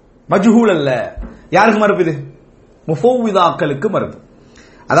 மஜ்ஹூல் அல்ல. யாருக்கு மறுப்பு இது, முஃபவ்விதாக்களுக்கு மறுப்பு.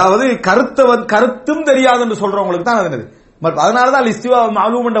 அதாவது கருத்தும் தெரியாது என்று சொல்றவங்களுக்கு தான் அது. அதனாலதான் இஸ்திவா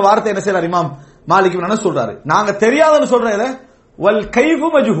மஅலூம் என்ற வார்த்தை என்ன செய்யறார் இமாம் மாலிக் இப்னு அனஸ் சொல்றாரு. நாங்க தெரியாதுன்னு சொல்றதுல வல் கைஃபு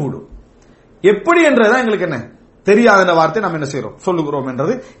மஜ்ஹூல், எப்படி என்றதான் எங்களுக்கு என்ன தெரியாத என்ற வார்த்தை நம்ம என்ன செய்யறோம் சொல்லுகிறோம்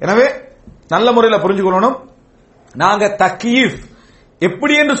என்றது. எனவே நல்ல முறையில் புரிஞ்சுக்கணும். நாங்க தக்யீஃப்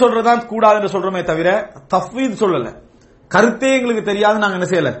எப்படி என்று சொல்றதான் கூடாது என்று சொல்றோமே தவிர தஃவீத் சொல்லல. கருத்தே எங்களுக்கு தெரியாது நாங்க என்ன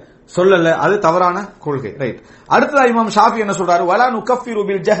செய்யல சொல்லல, அது தவறான கொள்கை. ரைட். அடுத்ததா இமாம் ஷாஃபி என்ன சொல்றாரு, வலா நுகஃபிரு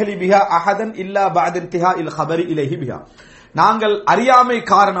பில் ஜஹலி பிஹா அஹதன் இல்லா பஅத இன்திஹாஇல் ஹபரி இலைஹி பிஹா, நாங்கள் அறியாமை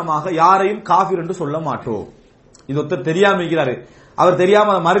காரணமாக யாரையும் காஃபிர் என்று சொல்ல மாட்டோம். இது ஒருத்தர் தெரியாம இருக்கிறாரு, அவர்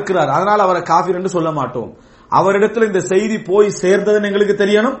தெரியாம அதை மறுக்கிறார், அதனால அவரை காஃபிர் என்று சொல்ல மாட்டோம். அவரிடத்துல இந்த செய்தி போய் சேர்ந்ததுன்னு எங்களுக்கு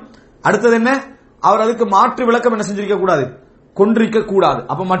தெரியணும். அடுத்தது என்ன, அவர் அதுக்கு மாற்று விளக்கம் என்ன செஞ்சிருக்க கூடாது, கொன்றிருக்க கூடாது.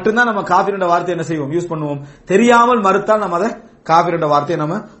 அப்ப மட்டும்தான் நம்ம காஃபிர் என்ற வார்த்தை என்ன செய்வோம், யூஸ் பண்ணுவோம். தெரியாமல் மறுத்தால் நம்ம அதை காஃபிர் என்ற வார்த்தையை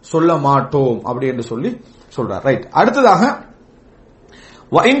நம்ம சொல்ல மாட்டோம் அப்படி என்று சொல்லி சொல்றார். ரைட். அடுத்ததாக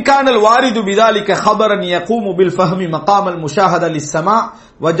وإن كان الوارد بذلك خبرا يقوم بالفهم مقام المشاهدة للسماع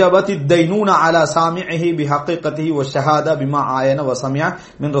وجبت الدينونة على سامعه بحقيقته والشهادة بما عاين وسمع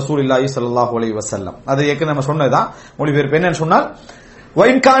من رسول الله صلى الله عليه وسلم. அது ஏற்கனவே நம்ம சொன்னதுதான். மொழிபெயர்ப்பு என்னன்னு சொன்னால்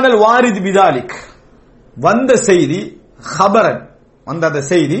وإن كان الوارد بذلك வந்த செய்தி خبرا வந்த அந்த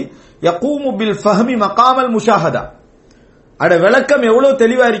செய்தி يقوم بالفهم مقام المشاهدة அட விளக்கம் எவ்வளவு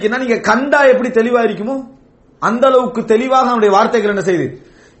தெளிவா இருக்குன்னா நீங்க கண்டா எப்படி தெளிவா இருக்குமோ அந்த அளவுக்கு தெளிவாக நம்முடைய வார்த்தைகள் என்ன செய்து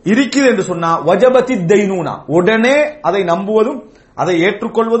இருக்குது என்று சொன்னா வஜபத்தி தைனூனா உடனே அதை நம்புவதும் அதை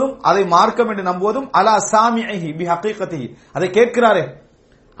ஏற்றுக்கொள்வதும் அதை மார்க்கம் என்று நம்புவதும் அலா சாமிஹி பி ஹகீகத்திஹி அதை கேட்கிறாரே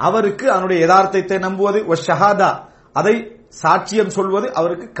அவருக்கு அதனுடைய யதார்த்தத்தை நம்புவது வஷஹாதா அதை சாட்சியம் சொல்வது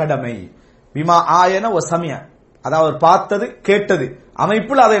அவருக்கு கடமை பிமா ஆயன வ சமிய அதாவது அவர் பார்த்தது கேட்டது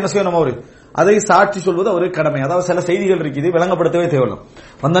அமைப்பில் அதை என்ன செய்யணும் அவரு அதை சாட்சி சொல்வது அவருக்கு கடமை. அதாவது சில செய்திகள் இருக்குது விளங்கப்படுத்தவே தேவையில்லை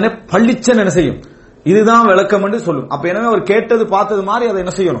வந்தனே பள்ளிச்சன் என்ன செய்யும் இதுதான் விளக்கம் என்று சொல்லும். அப்ப எனவே அவர் கேட்டது பார்த்தது மாதிரி அதை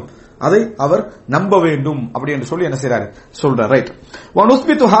என்ன செய்யணும் அதை அவர் நம்ப வேண்டும் அப்படி என்று சொல்லி என்ன செய்றாரு சொல்றார். ரைட்.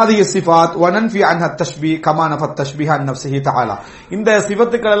 வனுஸ்பிது ஹாதிஹி ஸிஃபாத் வனன்ஃபி அன்ஹா தஷ்பீஹ் கமா நஃபத் தஷ்பீஹ் அன் நஃப்ஸிஹி தஆலா. இந்த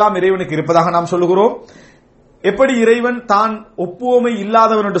சிஃபத்துக்கள் எல்லாம் இறைவனுக்கு இருப்பதாக நாம் சொல்லுகிறோம். எப்படி இறைவன் தான் ஒப்புவமை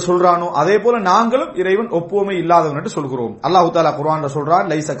இல்லாதவன் என்று சொல்றானோ அதே போல நாங்களும் இறைவன் ஒப்புவமை இல்லாதவன் என்று சொல்கிறோம். அல்லாஹ் தஆலா குர்ஆன்ல சொல்றான்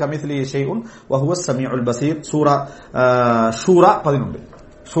லைஸ கமிஸ்லிஹி ஷைஉன் வ ஹுவஸ் ஸமீஉல் பஸீர். சூரா ஷூரா 11.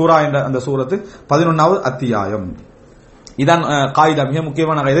 சூரா என்ற அந்த சூரத்து 11வது அத்தியாயம். இதான் காயிதா மிக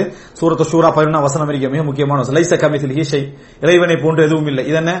முக்கியமான காயிது. சூரத்து ஷூரா 11 வசனம் வரைக்கும் மிக முக்கியமான வசனம். லைஸ கமிஸ்லிஹி ஷை இறைவனை போன்று எதுவும் இல்லை.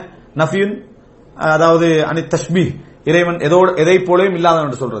 இதென்ன நஃபியுன் அதாவது அனி தஷ்பீஹ் இறைவன் எதை போலவும் இல்லாதவன்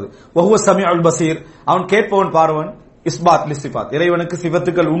என்று சொல்றது. வஹுவ ஸமீஉல் பஸீர் அவன் கேட்பவன் பார்வன். இஸ்பாத் லிஸ்ஸிபாத் இறைவனுக்கு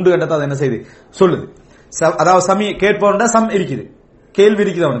சிஃபத்துக்கள் உண்டு என்றதை அது என்ன செய்து சொல்லுது. அதாவது சமீ கேட்பவன்டா சம் இருக்குது கேள்வி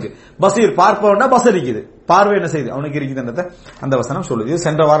இருக்குது அவனுக்கு. பஸீர் பார்ப்பவன்டா பஸர் இருக்குது பார்வை என்ன செய்து அவனுக்கு இருக்குது என்றதை அந்த வசனம் சொல்லுது. இது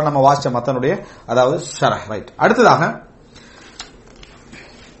சென்ற வாரம் நம்ம வாசிச்ச மத்தனுடைய அதாவது ஷரஹ். ரைட். அடுத்ததாக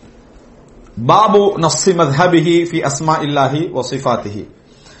பாபு நஃப்ஸி மذஹபிஹி ஃபி அஸ்மாஇல்லாஹி வ ஸிஃபாத்திஹி.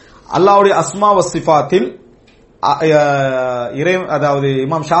 அல்லாஹ்வுடைய அஸ்மா வ ஸிஃபாத்தில் அதாவது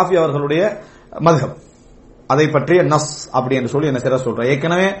இமாம் ஷாஃபி அவர்களுடைய மذஹப் அதை பற்றிய நஸ் அப்படி என்று சொல்லி என்ன செய்ய சொல்ற.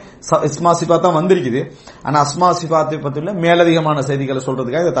 ஏற்கனவே இஸ்மா சிஃபாத் தான் வந்திருக்குது. ஆனா அஸ்மா சிஃபாத்தை பற்றியுள்ள மேலதிகமான செய்திகளை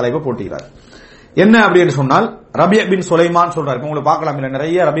சொல்றதுக்காக இந்த தலைப்பை போட்டுகிறார். என்ன அப்படின்னு சொன்னால் ரபி பின் சுலைமான் சொல்றாரு. உங்களுக்கு பார்க்கலாம் இல்ல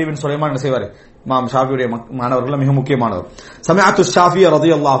நிறைய ரபி பின் சுலைமான் என்ன செய்வாரு இமாம் ஷாஃபியுடைய மாணவர்கள் மிக முக்கியமானவர். சமஅத்து ஷாஃபி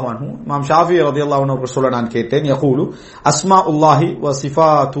ரலியல்லாஹு அன்ஹு இமாம் ஷாஃபி ரலியல்லாஹு அன்ஹு அவர்கள் சொல்ல நான் கேட்டேன் யகூலு அஸ்மாஉல்லாஹி வ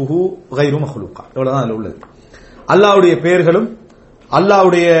ஸிஃபாத்துஹு கைரு மக்லூகா. இவ்வளவுதான் அதுல உள்ளது. அல்லாஹ்வுடைய பெயர்களும்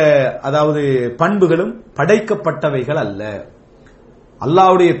அல்லாஹ்வுடைய அதாவது பண்புகளும் படைக்கப்பட்டவைகள் அல்ல.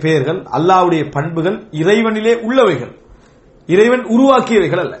 அல்லாஹ்வுடைய பெயர்கள் அல்லாஹ்வுடைய பண்புகள் இறைவனிலே உள்ளவைகள், இறைவன்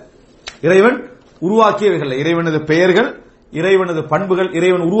உருவாக்கியவைகள் அல்ல. இறைவன் உருவாக்கியவைகள் அல்ல. இறைவனது பெயர்கள் இறைவனது பண்புகள்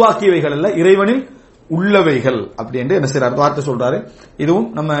இறைவன் உருவாக்கியவைகள் அல்ல, இறைவனில் உள்ளவைகள் அப்படி என்று என்ன செய்யறாரு வார்த்தை சொல்றாரு. இதுவும்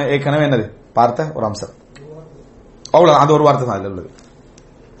நம்ம ஏற்கனவே என்னது பார்த்த ஒரு அம்சம். அவ்வளவு அந்த ஒரு வார்த்தை தான் உள்ளது.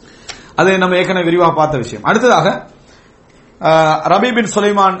 அது நம்ம ஏற்கனவே விரிவாக பார்த்த விஷயம். அடுத்ததாக ரபி பின்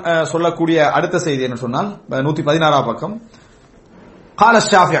சுலைமான் சொல்லக்கூடிய அடுத்த செய்தி என்ன சொன்னால் 116 பக்கம். قال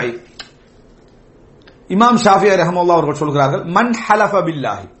الشافعي இமாம் ஷாஃபி ரஹ்மத்துல்லாஹி அவர்கள் சொல்கிறார்கள் மன் ஹலஃப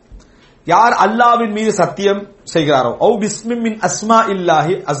பில்லாஹி யார் அல்லாஹ்வின் மீது சத்தியம் செய்கிறாரோ அவு பிஸ்மின் மின்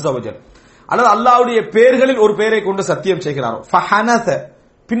அஸ்மாஇல்லாஹி அஸ்ஸ வஜல் அல்லது அல்லாஹ்வுடைய பெயர்களில் ஒரு பெயரை கொண்டு சத்தியம் செய்கிறாரோ ஃபஹனத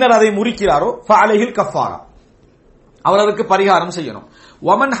பின்னர் அதை முறிக்கிறாரோ ஃபஅலைஹில் கஃபாரா அவர் அதற்கு பரிகாரம் செய்யணும்.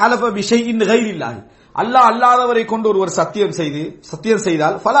 வமன் ஹலஃப பிஷைஇன் கைரில்லாஹி அல்லாஹ் அல்லாதவரை கொண்டு ஒருவர் சத்தியம்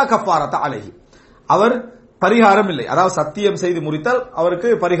செய்தால் ஃபலா கஃபாரத அலைஹி அவர் பரிகாரம் இல்லை. அதாவது சத்தியம் செய்து முறித்தால் அவருக்கு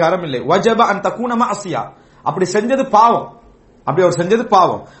பரிகாரம் இல்லை. வஜப அன் தகூன மஅசியா அப்படி செஞ்சது பாவம், அப்படி அவர் செஞ்சது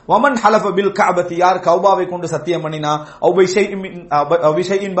பாவம். வமன் ஹலஃப பில் கஅபதி யார் கௌபாவை கொண்டு சத்தியம் பண்ணினா அவ்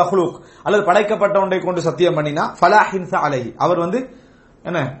பிஷைஇன் மக்லூக் அல்லது படைக்கப்பட்ட ஒன்றை கொண்டு சத்தியம் பண்ணினா ஃபலா ஹின்ஸ அலைஹி அவர்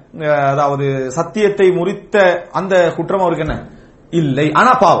என்ன அதாவது சத்தியத்தை முறித்த அந்த குற்றம் அவருக்கு என்ன இல்லை,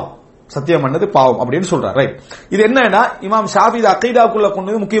 ஆனா பாவம் சத்தியம் பண்ணது பாவம் அப்படின்னு சொல்றார். ரைட். இது என்னன்னா இமாம் ஷாஃபி அகீதாவுக்குள்ள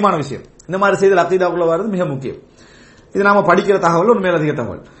கொண்டது முக்கியமான விஷயம். இந்த மாதிரி செய்தல் அகீதாவுக்குள்ள வர்றது மிக முக்கியம். இது நாம படிக்கிற தகவல் ஒரு மேலதிக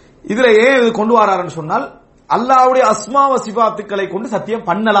தகவல். இதுல ஏன் இது கொண்டு வராருன்னு சொன்னால் அல்லாஹ்வுடைய அஸ்மா வ சிஃபாத்துக்களை கொண்டு சத்தியம்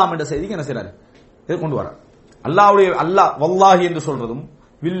பண்ணலாம் என்ற செய்திக்கு என்ன செய்யறாரு இது கொண்டு வரார். அல்லாஹ்வுடைய அல்லாஹ் வல்லாஹி என்று சொல்றதும்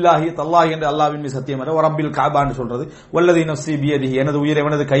வில்லாஹி தல்லாஹி என்று அல்லாஹ்வின் மீது சத்தியம் பண்றது, ரப்பில் கஅபா என்று சொல்றது, வல்லதி நஃப்ஸி பியதிஹி எனது உயிர்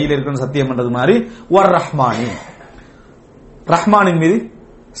எவனது கையில் இருக்குன்னு சத்தியம் பண்றது மாதிரி வர் ரஹ்மானி ரஹ்மானின் மீது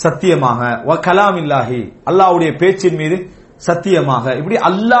சத்தியமாக வ கலாமில்லாஹி அல்லாஹ்வுடைய பேச்சின் மீது சத்தியமாக இப்படி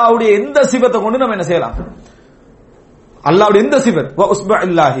அல்லாஹ்வுடைய எந்த சிபத்தை கொண்டு நம்ம என்ன செய்யலாம் அல்லாஹ்வுடைய எந்த சிபத் வ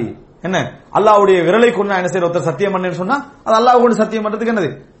உஸ்பஇல்லாஹி என்ன அல்லாஹ்வுடைய விரலை கொண்டு என்ன செய்யற ஒருத்தர் சத்தியம் பண்ணேன்னு சொன்னா அது அல்லாஹ் கொண்டு சத்தியம் பண்றதுக்கு என்னது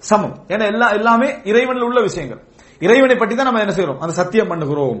சமம். ஏன்னா எல்லாமே இறைவனில் உள்ள விஷயங்கள், இறைவனை பற்றி தான் நம்ம என்ன செய்யறோம் அந்த சத்தியம்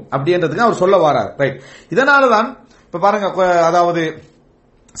பண்ணுகிறோம் அப்படின்றதுக்கு அவர் சொல்ல வரார். ரைட். இதனாலதான் இப்ப பாருங்க அதாவது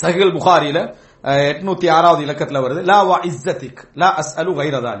சஹீஹ் புகாரில 806வது இலக்கத்துல வருது, லா வா இஸ்ஸதிக் லா அஸ்அலு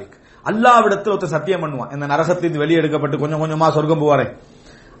கைர தாலிக். அல்லாஹ்விடத்தில் ஒருத்தர் சத்தியம் பண்ணுவான், இந்த நரகத்திலிருந்து வெளியே எடுக்கப்பட்டு கொஞ்சம் கொஞ்சமா சொர்க்கம் போவாரே,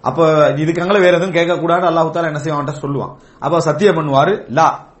 அப்ப இதுக்கங்கள வேற எதுவும் கேட்க கூடாது அல்லாஹ் தஆலா என்ன செய்வான் சொல்லுவான். அப்ப சத்தியம் பண்ணுவாரு, லா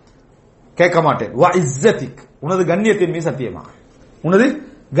கேட்க மாட்டேன், வா இஸ்ஸதிக் உனது கண்ணியத்தின் மீது சத்தியமாக, உனது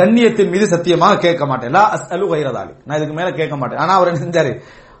கண்ணியத்தின் மீது சத்தியமாக கேட்க மாட்டேன், லா அஸ்அலு கைர தாலிக் நான் இதுக்கு மேல கேட்க மாட்டேன். ஆனா அவர் என்ன செஞ்சாரு,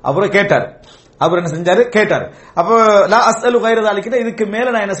 அப்புறம் கேட்டாரு, அப்ப லா அஸ்அலு கைர தாலிக் இதுக்கு மேல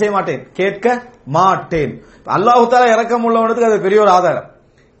நான் என்ன செய்ய மாட்டேன், கேட்க மாட்டேன். அல்லாஹ் தஆலா இரக்கம் உள்ளவனுக்கு அது பெரிய ஒரு ஆதாரம்.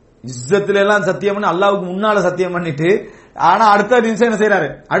 இஸ்ஸத்துல எல்லாம் சத்தியம் பண்ணி அல்லாஹ்வுக்கு முன்னால சத்தியம் பண்ணிட்டு, ஆனா அடுத்த நிமிஷம் என்ன செய்யறாரு,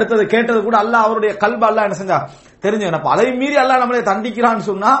 அடுத்தது கேட்டது கூட அல்லாஹ் அவருடைய கல்ப அல்லாஹ் என்ன செஞ்சா தெரிஞ்சவன். அப்ப அதை மீறி அல்லாஹ் நம்மளை தண்டிக்கிறான்னு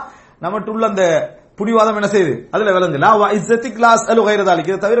சொன்னா நம்மட்டு உள்ள அந்த புடிவாதம் என்ன செய்யுது அதுல விளங்கு. லா வா இஸ்ஸதிக் லா அஸ்அலு கைர தாலிக்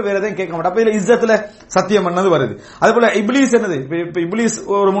இதை தவிர வேற எதையும் கேட்க மாட்டேன். அப்ப இதுல இஸ்ஸத்துல சத்தியம் பண்ணது வருது. அதே போல இப்லீஸ் என்னது, இப்ப இப்லீஸ்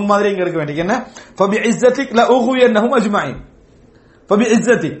ஒரு முன்மாதிரி இங்க இருக்க வேண்டிய என்ன, ஃபபி இஸ்ஸதிக் லா உஹுயன்னஹும் அஜ்மஈன். ஃபபி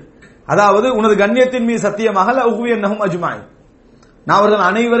இஸ்ஸதிக் அதாவது உனது கண்ணியத்தின் மீது சத்தியமாக லா உஹுயன்னஹும் அஜ்மஈன் நான் அவர்கள்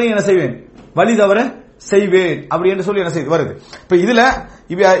அனைவரையும் என்ன செய்வேன், வழி தவற செய்வேன் அப்படி என்று சொல்லி என்ன செய்து வருது. இப்ப இதுல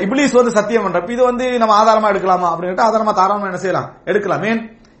இப்லீஸ் சத்தியம் பண்றப்ப இது நம்ம ஆதாரமா எடுக்கலாமா அப்படின்னு ஆதாரமா தாராளமா என்ன செய்யலாம், எடுக்கலாம். ஏன்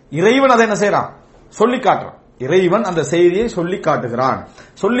இறைவன் அதை என்ன செய்யறான், சொல்லி காட்டுறான். இறைவன் அந்த செய்தியை சொல்லி காட்டுகிறான்.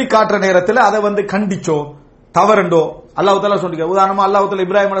 சொல்லி காட்டுற நேரத்தில் அதை கண்டிச்சோ தவறுண்டோ அல்லாஹ் தஆலா சொல்லிக்க. உதாரணமா அல்லாஹ் தஆலா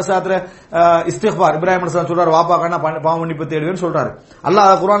இப்ராஹிம் அலைஹிஸ்ஸலாத்துல இஸ்திக்பார், இப்ராஹிம் அலைஹிஸ்ஸலாம் சொல்றாரு, வாப்பா கண்ணா பாவ மன்னிப்பு தேடுவேன்னு சொல்றாரு.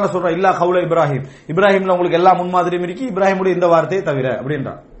 அல்லாஹ் குர்ஆன்ல சொல்றான், இல்லா கவுல இப்ராஹிம், இப்ராஹிம்ல உங்களுக்கு எல்லா முன்மாதிரியும் இருக்கு, இப்ராஹிமுடைய இந்த வார்த்தையை தவிர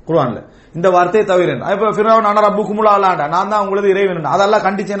அப்படின்றான் குர்ஆன்ல, இந்த வார்த்தையை தவிர. இப்ப ஃபிரௌன் அன ரப்புக்குமுல் அலாண்டா, நான் தான் உங்களது இறைவன், அதெல்லாம்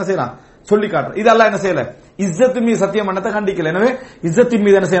கண்டிச்சு என்ன செய்யறான், சொல்லி காட்டுறான். இதெல்லாம் என்ன செய்யல, இஸ்ஸத்தின் மீது சத்தியம் பண்ணதை கண்டிக்கல. எனவே இஸ்ஸத்தின்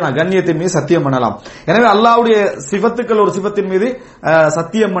மீது என்ன செய்யலாம், கண்ணியத்தின் மீது சத்தியம் பண்ணலாம். எனவே அல்லாஹ்வுடைய சிஃபத்துக்கள் ஒரு சிஃபத்தின் மீது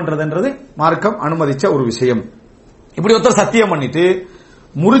சத்தியம் பண்றதுன்றது மார்க்கம் அனுமதிச்ச ஒரு விஷயம். இப்படி ஒருத்தர் சத்தியம் பண்ணிட்டு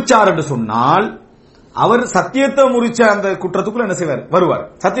முறிச்சார் என்று சொன்னால் அவர் சத்தியத்தை முறிச்ச அந்த குற்றத்துக்குள்ள என்ன செய்வார், வருவார்.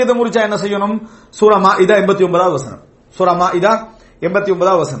 சத்தியத்தை முறிச்சா என்ன செய்யணும், சூரா மாஇதா 89வது வசனம், சூரா மாஇதா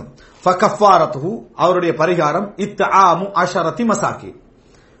 89வது வசனம், ஃபகஃபாரத்துஹு அவருடைய பரிகாரம் இத்ஆமு அஷரத்தி மசாகி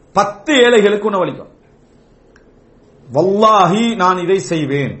 10 ஏழைகளுக்கு உணவளிக்கும். வல்லாஹி நான் இதை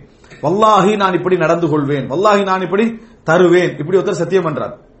செய்வேன், வல்லாஹி நான் இப்படி நடந்து கொள்வேன், வல்லாஹி நான் இப்படி தருவேன், இப்படி ஒருத்தர் சத்தியம்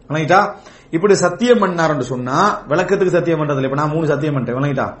பண்றார். வணங்கிட்டா இப்படி சத்தியம் பண்ணார் என்று சொன்னா விளக்கத்துக்கு சத்தியம் பண்றதுல இப்ப நான் 3 சத்தியம் பண்றேன்,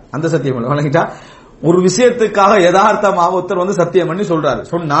 வணங்கிட்டா அந்த சத்தியம் இல்ல, வணங்கிட்டா ஒரு விஷயத்துக்காக யதார்த்தமாக ஒருத்தர் சத்தியம் பண்ணி சொல்றாரு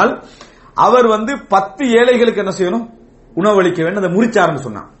சொன்னால் அவர் 10 ஏழைகளுக்கு என்ன செய்யணும், உணவளிக்க வேண்டும். அதை முறிச்சாருன்னு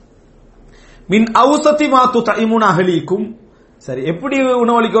சொன்னா மின் அவுசத்தி மாத்து தைமுன் அஹ்லீக்கும், சரி எப்படி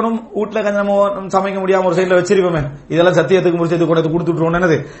உணவளிக்கணும், வீட்டுல கொஞ்சம் சமைக்க முடியாம ஒரு சைட்ல வச்சிருப்போமே, இதெல்லாம் சத்தியத்துக்கு முடிச்சது கொண்டு கொடுத்துட்டுருவோம்,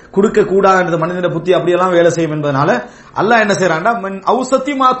 என்னது கொடுக்க கூடாது மனிதன புத்தி அப்படியெல்லாம் வேலை செய்யும் என்பதனால அல்லாஹ் என்ன செய்யறான்டா,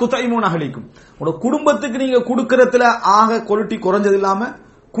 அவுசத்தி மாத்து தைமுன் அஹ்லீக்கும் உங்க குடும்பத்துக்கு நீங்க கொடுக்கறதுல ஆக குவாலிட்டி குறைஞ்சது இல்லாம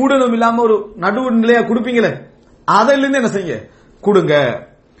கூடணும் இல்லாம ஒரு நடுவு நிலையா கொடுப்பீங்களே, அதில இருந்து என்ன செய்ய கொடுங்க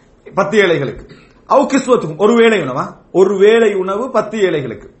 10 ஏழைகளுக்கு. அவு கிஸ்வத்துக்கும் ஒரு வேளை உணவா, ஒரு வேளை உணவு 10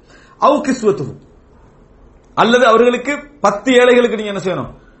 ஏழைகளுக்கு. அவு கிஸ்வத்துக்கும் அல்லது அவர்களுக்கு 10 ஏழைகளுக்கு நீங்க என்ன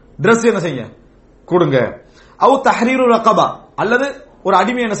செய்யணும், டிரெஸ் என்ன செய்ய கொடுங்க. அவு தஹ்ரீரு ரகபா அல்லது ஒரு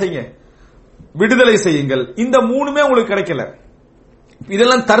அடிமை என்ன செய்ய விடுதலை செய்யுங்கள். இந்த 3மே உங்களுக்கு கிடைக்கல.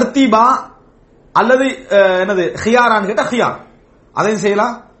 இதெல்லாம் தர்த்தீபா அல்லது என்னது ஹியாரான்னு கேட்டா ஹியார், அதையும்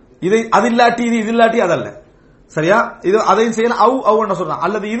செய்யலாம். இதை அது இல்லாட்டி இது, இது இல்லாட்டி அதல்ல, சரியா, இது அதையும் செய்யலாம். அவு என்ன சொல்றான்,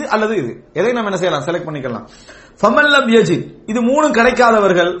 அல்லது இது அல்லது இது, எதை நம்ம என்ன செய்யலாம் செலக்ட் பண்ணிக்கலாம். ஃபமல்லம் யஜித் இது 3ம்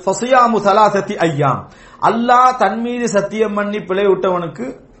கிடைக்காதவர்கள் ஃபஸியாமு ஸலாஸத்தி அய்யாம் அல்லாஹ் தன் மீது சத்தியம் பண்ணி பிழை விட்டவனுக்கு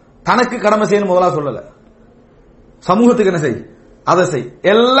தனக்கு கடமை செய்யணும் முதலா சொல்லல, சமூகத்துக்கு என்ன செய் அதை செய்.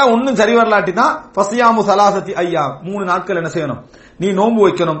 எல்லாம் ஒன்னும் சரி வரலாட்டி தான் ஃபஸியாமு ஸலாஸத்தி அய்யாம் 3 நாட்கள் என்ன செய்யணும், நீ நோன்பு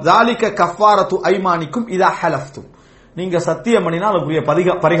வைக்கணும். ஸாலிக கஃபாரத்து ஐமானிக்கும் இதா ஹலஃப்தும் நீங்க சத்தியம் பண்ணினா அதுக்குரிய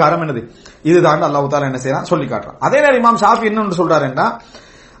பரிகாரம் என்னது, இதுதான் அல்லாஹ் தஆலா என்ன செய்யறான் சொல்லி காட்டுறான். அதே நேரம் இமாம் ஷாஃபி என்ன சொல்றாருன்னா,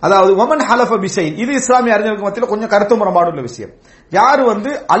 அதாவது வமன் ஹலஃப பிஷைன், இது இஸ்லாமிய அறிஞர்களுக்கு மத்தியில் கொஞ்சம் கருத்து முரண்பாடு உள்ள விஷயம். யாரு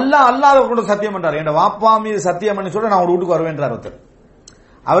அல்லாஹ் அல்லாதவர்களோட சத்தியம் பண்றாரு, என் வாப்பா மீது சத்தியம் பண்ணி சொல்ற நான் ஒரு வீட்டுக்கு வருவேன்றார் ஒருத்தர்,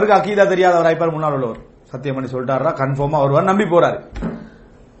 அவருக்கு அக்கீதா தெரியாதவர் ஆயிப்பார், முன்னால் உள்ளவர் சத்தியம் பண்ணி சொல்லிட்டாரா கன்ஃபார்மா வருவார், நம்பி போறாரு.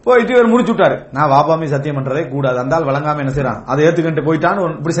 போயிட்டு இவர் முடிச்சு விட்டாரு, நான் வாப்பா மீது சத்தியம் பண்றதே கூடாது, அந்த ஆள் வழங்காம என்ன செய்யறான் அதை ஏத்துக்கிட்டு போயிட்டான்னு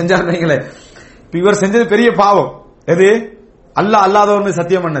இப்படி செஞ்சாருங்களே. இவர் செஞ்சது பெரிய பாவம், எது அல்லாஹ் அல்லாதவர் மீது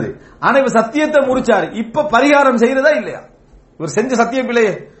சத்தியம் பண்ணது. ஆனா இவர் சத்தியத்தை முடிச்சாரு, இப்ப பரிகாரம் செய்யறதா இல்லையா, இவர் செஞ்ச சத்தியம்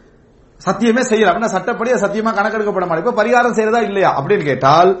இல்லையே, சத்தியமே செய்யலாம் அப்படின்னா சட்டப்படி சத்தியமா கணக்கெடுக்கப்பட மாட்டேன், இப்ப பரிகாரம் செய்யறதா இல்லையா அப்படின்னு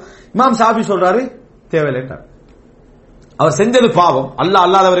கேட்டால் இமாம் ஷாஃபி சொல்றாரு தேவையில்லைன்றார். அவர் செஞ்சது பாவம், அல்லாஹ்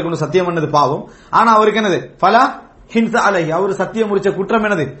அல்லாதவருக்கு சத்தியம் பண்ணது பாவம், ஆனா அவருக்கு என்னது ஃபலா ஹின்ஸ அலைஹி, அவர் சத்தியம் முடிச்ச குற்றம்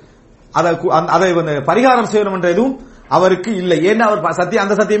என்னது, அதை பரிகாரம் செய்யணும் என்ற எதுவும் அவருக்கு இல்லை. ஏன்னா அவர்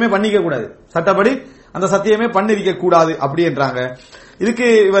அந்த சத்தியமே பண்ணிக்க கூடாது, சட்டப்படி அந்த சத்தியமே பண்ணிருக்க கூடாது அப்படி என்றாங்க. இதுக்கு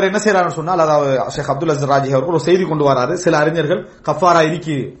இவர் என்ன செய்யறாருன்னு சொன்னால், அதாவது ஷேக் அப்துல் அசீஸ் ராஜி அவர்கள் ஒரு செய்தி கொண்டு வராரு. சில அறிஞர்கள் கஃபாரா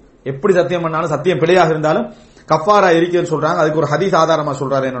இருக்கு, எப்படி சத்தியம் பண்ணாலும் சத்தியம் பிழையாக இருந்தாலும் கஃபாரா இருக்குன்னு சொல்றாங்க. அதுக்கு ஒரு ஹதீஸ் ஆதாரமா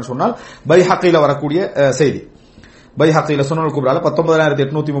சொல்றாரு. என்னன்னு சொன்னால் பைஹக்கில வரக்கூடிய செய்தி. பைஹக்கில சுனனுல் குப்ரால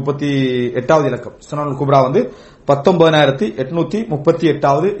 19838வது இலக்கம். சுனனுல் குப்ரா வந்து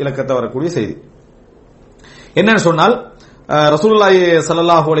 19838வது இலக்கத்தை வரக்கூடிய செய்தி. என்னன்னு சொன்னால், ரசூலுல்லாஹி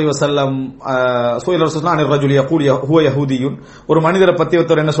ஸல்லல்லாஹு அலைஹி வஸல்லம் சுயில ரசூலுல்லாஹி அன்ஹு ரஜுல் யகூல் ஹுவ யஹூதியுன், ஒரு மனிதரை பத்தி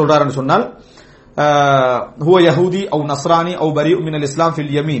ஒருத்தர் என்ன சொல்றாருன்னு சொன்னால், ஹுவ யஹூதி அவ் நஸ்ரானி அவ் பரீஉ மினல் இஸ்லாம்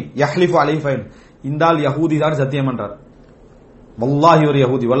ஃபில் யமீன் யஹ்லிஃபு அலைஹி ஃபைன், இந்தால் யஹூதி தான் சத்தியம் பண்றார், வல்லாஹி ஒரு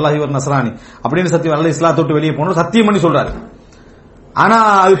யஹூதி வல்லாஹி ஒரு நஸ்ரானி அப்படின்னு சத்தியம், அல்ல இஸ்லாத்தை விட்டு வெளியே போகணும் சத்தியம் பண்ணி சொல்றாரு. ஆனா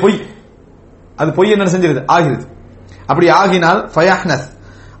அது பொய், அது பொய் என்ன செஞ்சிருது ஆகிறது. அப்படி ஆகினால் ஃபயஹ்னஸ்,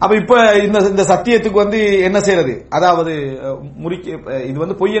 அப்ப இப்ப இந்த சத்தியத்துக்கு வந்து என்ன செய்யறது, அதாவது முறிக்க, இது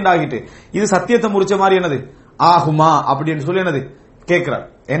வந்து பொய் என்று ஆகிட்டு இது சத்தியத்தை முறிச்ச மாதிரி என்னது ஆகுமா அப்படின்னு சொல்லி என்னது கேட்கிறார்.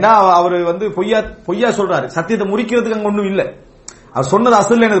 ஏன்னா அவரு வந்து பொய்யா சொல்றாரு, சத்தியத்தை முறிக்கிறதுக்கு அங்க ஒண்ணும் இல்ல. அவர் சொன்னது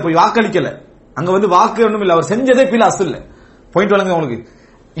அசல் என்னது போய் வாக்களிக்கல, அங்க வந்து வாக்கு ஒண்ணும் இல்ல, அவர் செஞ்சதே பிள்ளை அசல். பாயிண்ட் வழங்க உங்களுக்கு,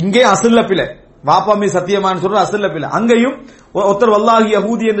 இங்கே அசல்ல பிள்ளை, வாப்பாமி சத்தியமானு சொல்ற அசல்ல பிள்ளை. அங்கேயும் ஒருத்தர் வல்லாஹி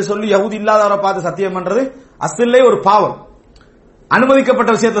யஹூதி என்று சொல்லி யஹூதி இல்லாதவரை பார்த்து சத்தியம் பண்றது அசல்லே ஒரு பாவம். அனுமதிக்கப்பட்ட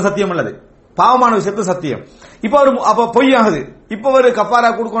விஷயத்த சத்தியம் அல்லது பாவமான விஷயத்த சத்தியம். இப்ப அவரு அப்ப பொய் ஆகுது. இப்ப ஒரு கஃபாரா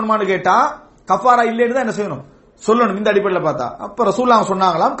கொடுக்கணுமான்னு கேட்டா கஃபாரா இல்லைன்னு தான் என்ன செய்யணும் சொல்லணும். இந்த அடிப்படையில் பார்த்தா அப்ப ரசூலுல்லாஹ்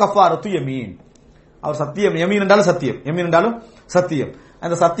சொன்னாங்களாம் கஃபாரத்து யமீன், அவர் சத்தியம், யமீன் என்றாலும் சத்தியம், யமீன் என்றாலும் சத்தியம்,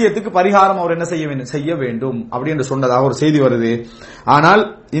 அந்த சத்தியத்துக்கு பரிகாரம் அவர் என்ன செய்ய வேண்டும் அப்படி என்று சொன்னதாக ஒரு செய்தி வருது. ஆனால்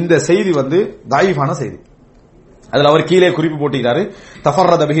இந்த செய்தி வந்து தாயிஃபான செய்தி. அதுல அவர் கீழே குறிப்பு போட்டுக்கிறாரு,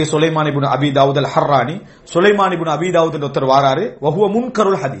 தஃபர்ரத பிஹி சுலைமான் இப்னு அபி தாவூத் அல் ஹர்ரானி, சுலைமான் இப்னு அபி தாவூத் என்ற ஒருத்தர் வாராரு, வஹுவ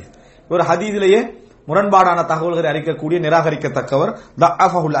முன்கருல் ஹதீஸ், ஒரு ஹதீஸிலேயே முரண்பாடான தகவல்களை அறிக்கக்கூடிய நிராகரிக்கத்தக்கவர்,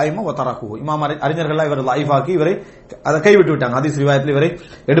 தஅஃபஹுல் அய்மா வ தரகுஹு, இமாம் அறிஞர்கள் இவர் லைஃபாக்கி இவரை அதை கைவிட்டு விட்டாங்க, ஹதீஸ் ரிவாயத்தில் இவரை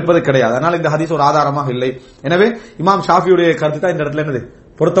எடுப்பது கிடையாது. அதனால இந்த ஹதீஸ் ஒரு ஆதாரமாக இல்லை. எனவே இமாம் ஷாஃபியுடைய கருத்து தான் இந்த இடத்துல என்னது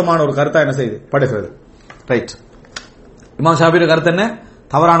பொருத்தமான ஒரு கருத்தா என்ன செய்யுது படுகிறது. ரைட், இமாம் ஷாஃபியுடைய கருத்து என்ன,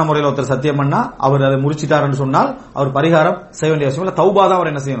 தவறான முறையில் ஒருத்தர் சத்தியம் பண்ணா அவர் அதை முறிச்சிட்டார் என்று சொன்னால் அவர் பரிகாரம் செய்ய வேண்டிய அவசியம் இல்லை, தௌபா தான்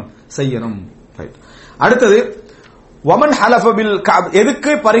அவர் என்ன செய்யணும். ரைட், அடுத்தது வமன் ஹலஃப பில் கஅப்,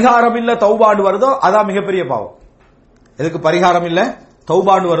 எதுக்கு பரிகாரம் இல்ல தௌபாண்டு வருதோ அதான் மிகப்பெரிய பாவம். எதுக்கு பரிகாரம் இல்ல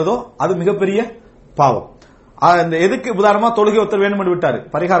தௌபாண்டு வருதோ அது மிகப்பெரிய பாவம். அந்த எதுக்கு உதாரணமா தொழுகை ஒருத்தர் வேணும்னு விட்டாரு,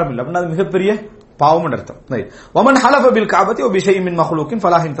 பரிகாரம் இல்ல அப்படின்னா அது மிகப்பெரிய பாவம் அர்த்தம். வமன் ஹலஃப பில் கஅபதி வ பிஷைஇன் மின் மக்லூக்கின்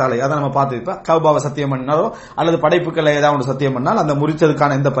ஃபலாஹின் தஆலா, அத நம்ம பார்த்திருப்போம். கஅபாவை சத்தியம் பண்ணாரோ அல்லது படைப்புகளை ஏதாவது ஒன்று சத்தியம் பண்ணால் அந்த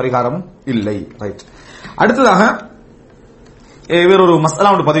முறிச்சதுக்கான எந்த பரிகாரமும் இல்லை. ரைட், அடுத்ததாக இவர் ஒரு மஸ்அலா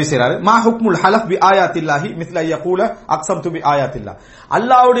ஒன்று பதிவு செய்றாரு, மா ஹுக்முல் ஹலஃப் பி ஆயாத்தில்லாஹி மிஸ்ல யகூல அக்ஸம்து பி ஆயாத்தில்லாஹ்,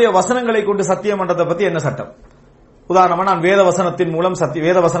 அல்லாஹ்வுடைய வசனங்களை கொண்டு சத்தியம் பண்றதை பத்தி என்ன சட்டம். உதாரணமா நான் வேத வசனத்தின் மூலம்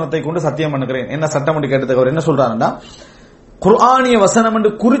வேத வசனத்தை கொண்டு சத்தியம் பண்ணுகிறேன், என்ன சட்டம் என்று கேட்டதுக்கு அவர் என்ன சொல்றாருன்னா, குர்ஆனிய வசனம்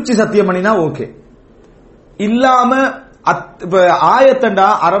என்று குறிச்சு சத்தியம் பண்ணினா ஓகே, இல்லாம ஆயத்தண்டா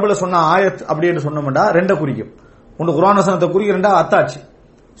அரபுல சொன்ன ஆயத் அப்படின்னு சொன்னோம்டா ரெண்ட குறிக்கும், ஒன்று குர்ஆன் வசனத்தை குறிக்கும், ரெண்டா அத்தாட்சி,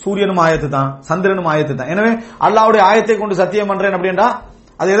 சூரியனும் ஆயத்து தான் சந்திரனும் ஆயத்து தான். எனவே அல்லாஹ்வுடைய ஆயத்தை கொண்டு சத்தியம் பண்றேன் அப்படின்னா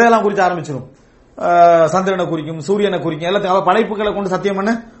அது எதையெல்லாம் குறித்து ஆரம்பிச்சிடும், சந்திரனை குறிக்கும், சூரியனை குறிக்கும், எல்லாத்தையும் படைப்புகளை கொண்டு சத்தியம்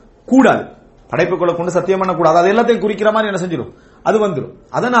பண்ண கூடாது, படைப்புகளை கொண்டு சத்தியம் பண்ண கூடாது, அது எல்லாத்தையும் குறிக்கிற மாதிரி என்ன செஞ்சிடும் அது வந்துடும்.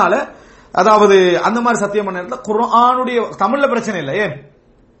 அதனால அதாவது அந்த மாதிரி சத்தியம் பண்ண குர்ஆனுடைய தமிழ்ல பிரச்சனை இல்லை, ஏன்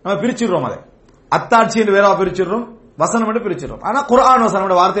நம்ம பிரிச்சிடுறோம், அதை அத்தாட்சி என்று வேற பிரிச்சிடுறோம், வசனம் என்று பிரிச்சிடுறோம். ஆனா குர்ஆன்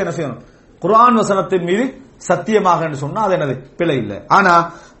வசனோட வார்த்தை என்ன செய்யணும், குர்ஆன் வசனத்தின் மீது சத்தியமாக சொன்னா அது என்னது பிழை இல்லை. ஆனா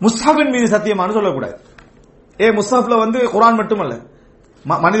முஸ்ஹபின் மீது சத்தியமானு சொல்லக்கூடாது. முஸ்ஹப்ல வந்து குர்ஆன் மட்டுமல்ல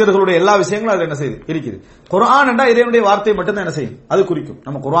மனிதர்களுடைய எல்லா விஷயங்களும் அது என்ன செய்யுது இருக்குது. குர்ஆன் என்றா இறைவனுடைய வார்த்தை மட்டும் தான் என்ன செய்யும் அது குறிக்கும்.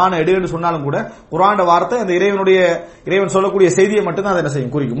 நம்ம குர்ஆனை எடு என்று சொன்னாலும் கூட குர்ஆனோட வார்த்தை அந்த இறைவன் சொல்லக்கூடிய செய்தியை மட்டும் தான் அது என்ன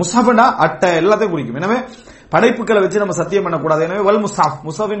செய்யும் குறிக்கும். முஸ்ஹப்னா அட்டை எல்லாத்தையும் குறிக்கும். எனவே படைப்புகளை வச்சு நம்ம சத்தியம் பண்ணக்கூடாது. எனவே வல் முஸ்ஹப்,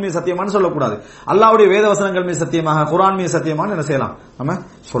 முஸ்ஹபின் மீது சத்தியமானு சொல்லக்கூடாது. அல்லாஹ்வுடைய வேத வசனங்கள் மீது சத்தியமாக குர்ஆன் மீது சத்தியமான என்ன செய்யலாம் நம்ம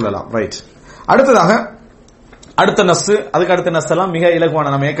சொல்லலாம். ரைட், அடுத்ததாக அடுத்த நஸ், அதுக்கு அடுத்த நஸ் எல்லாம் மிக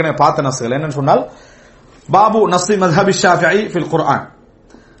இலகுவான நம்ம ஏற்கனவே பார்த்த நஸ்கள். என்னன்னு சொன்னால் பாபு நஸ்ஸி மத்ஹபி ஷாஃபிஈ ஃபில் குர்ஆன்,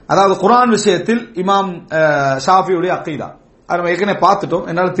 அதாவது குர்ஆன் விஷயத்தில் இமாம் ஷாஃபியுடைய அகீதா நம்ம ஏற்கனவே பார்த்துட்டோம்.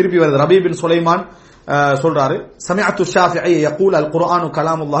 என்னால திருப்பி வருது. ரபீ பின் சுலைமான் சொல்றாரு, சமிஅத்து ஷாஃபிஈ யகூல் அல் குர்ஆனு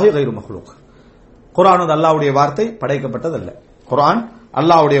கலாமுல்லாஹி கைரு மக்லூக், குர்ஆன் அல்லாஹ்வுடைய வார்த்தை படைக்கப்பட்டது அல்ல, குர்ஆன்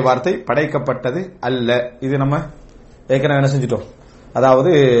அல்லாஹ்வுடைய வார்த்தை படைக்கப்பட்டது அல்ல. இது நம்ம ஏற்கனவே என்ன செஞ்சிட்டோம்,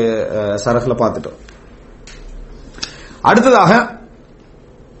 அதாவது ஷரஹ்ல பார்த்துட்டோம். அடுத்ததாக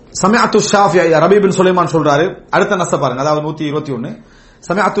சமிஅத்து ஷாஃபிஈ, ரபீ பின் சுலைமான் சொல்றாரு, அடுத்த நஸ் பாருங்க, அதாவது 121,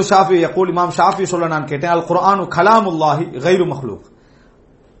 சமிஅத்து ஷாஃபிஈ யகூல், இமாம் ஷாஃபிஈ சொல்ல நான் கேட்டேன், அல் குர்ஆனு கலாமுல்லாஹி கைரு மக்லூக்,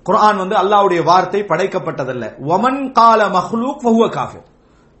 குர்ஆன் வந்து அல்லாஹ்வுடைய வார்த்தை படைக்கப்பட்டதல்ல. வமன் கால மக்லூக் ஃபஹுவ காஃபிர்,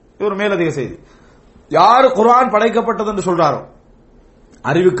 இது ஒரு மேலதிக செய்தி. யாரு குர்ஆன் படைக்கப்பட்டது என்று சொல்றாரோ,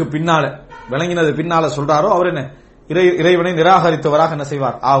 அறிவுக்கு பின்னால விளங்கினது பின்னால சொல்றாரோ அவர் என்ன இறைவனை நிராகரித்தவராக என்ன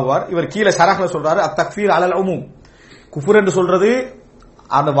செய்வார் ஆகுவார். இவர் கீழே ஷரஹ்ல சொல்றாரு அத்தக்ஃபீர் அலல் உமூம், குஃபர் என்று சொல்றது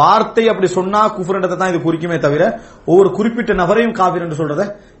அந்த வார்த்தை அப்படி சொன்னா குஃபர் என்றதை தான் இது குறிக்குமே தவிர ஒவ்வொரு குறிப்பிட்ட நபரையும் காஃபிர் என்று சொல்றதை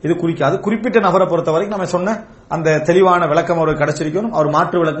இது குறிக்காது. குறிப்பிட்ட நபரை பொறுத்த வரைக்கும் நம்ம சொன்ன அந்த தெளிவான விளக்கம் அவருக்கு கிடைச்சிருக்கணும். அவர்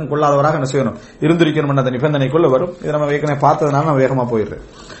மாற்று விளக்கம் கொள்ளாதவராக என்ன செய்யணும், இருந்திருக்கணும் என்ற நிபந்தனைக்குள்ள வரும். இதை நம்ம ஏற்கனவே பார்த்ததுனால நம்ம வேகமா போயிடுறேன்.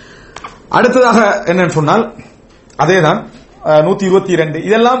 அடுத்ததாக என்னன்னு சொன்னால் அதேதான் 122.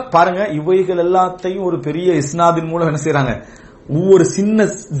 இதெல்லாம் பாருங்க, இவைகள் எல்லாத்தையும் ஒரு பெரிய இஸ்னாதின் மூலம் என்ன செய்யறாங்க, ஒவ்வொரு சின்ன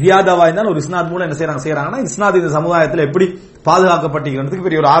ஜியாதாவா இருந்தாலும் ஒரு இஸ்னாத் மூலம் என்ன செய்யறாங்கன்னா இஸ்னாத் இந்த சமுதாயத்தில் எப்படி பாதுகாக்கப்பட்டிருக்கிறதுக்கு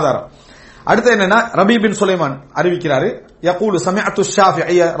பெரிய ஒரு ஆதாரம். அடுத்து என்னன்னா ரபீ பின் சுலைமான் அறிவிக்கிறாரு, யகூலு சமிஅத்து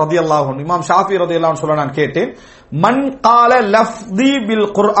ஷாஃபிஈ ரலியல்லாஹு அன்ஹு, இமாம் ஷாஃபி ரலியல்லாஹு அன்ஹு சொல்ல நான் கேட்டேன், மன் கால லஃப்தி பில்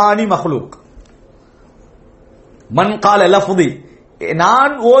குர்ஆனி மக்லூக், மன் கால லஃப்தி,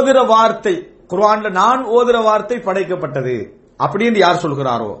 நான் ஓதுற வார்த்தை, குர்ஆன்ல நான் ஓதுற வார்த்தை படைக்கப்பட்டது அப்படின்னு யார்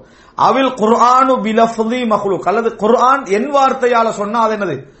சொல்கிறாரோ, அவில் குர்ஆனு பிலஃப்தி மக்லூக், அல்லது குர்ஆன் என் வார்த்தையால சொன்னா அது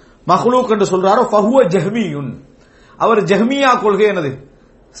என்னது மக்லூக் என்று சொல்றாரோ, ஃபஹுவ ஜஹ்மியுன், அவர் ஜஹ்மியா கொள்கை என்னது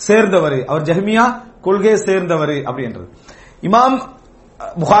சேர்ந்தவர், அவர் ஜஹ்மியா கொள்கையை சேர்ந்தவர் அப்படின்றது. இமாம்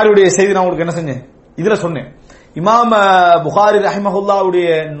புகாரியுடைய செய்தி நான் உங்களுக்கு என்ன செஞ்சேன் இதுல சொன்னேன். இமாம் புகாரி ரஹிமஹுல்லாவுடைய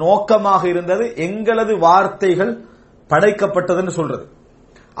நோக்கமாக இருந்தது எங்களது வார்த்தைகள் படைக்கப்பட்டதுன்னு சொல்றது.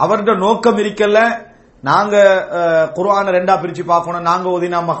 அவருடைய நோக்கம் இருக்கல நாங்க குர்ஆனை ரெண்டா பிரிச்சு பார்க்கணும், நாங்க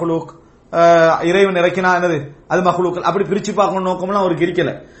ஓதினா மக்லூக், இறைவன் இறக்கினா என்னது அது மக்லூக், அப்படி பிரிச்சு பார்க்கணும் நோக்கம்லாம் அவருக்கு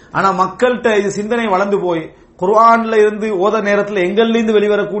இருக்கல. ஆனா மக்கள்கிட்ட இது சிந்தனை வளர்ந்து போய் குர்ஆன்ல இருந்து ஓத நேரத்தில் எங்கள்ல இருந்து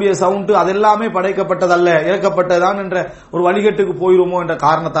வெளிவரக்கூடிய சவுண்ட் அதெல்லாமே படைக்கப்பட்டதல்ல இறக்கப்பட்டதான் என்ற ஒரு வழிகட்டுக்கு போயிருமோ என்ற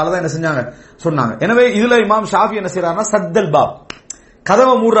காரணத்தால தான் என்ன செஞ்சாங்க சொன்னாங்க. எனவே இதுல இமாம் ஷாஃபி என்ன செய்யறாருன்னா சத்தல் பாப்,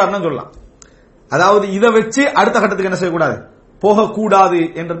 கதவை மூடுறாருன்னு சொல்லலாம். அதாவது இதை வச்சு அடுத்த கட்டத்துக்கு என்ன செய்யக்கூடாது, போகக்கூடாது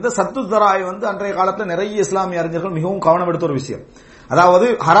என்றது சத்து தராய் அன்றைய காலத்துல நிறைய இஸ்லாமிய அறிஞர்கள் மிகவும் கவனம் எடுத்த ஒரு விஷயம். அதாவது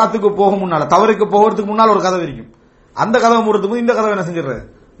ஹராத்துக்கு போக முன்னால, தவறுக்கு போகிறதுக்கு முன்னால் ஒரு கதவு இருக்கும், அந்த கதவை மூடுறதுக்கு இந்த கதவை என்ன செஞ்சிடறது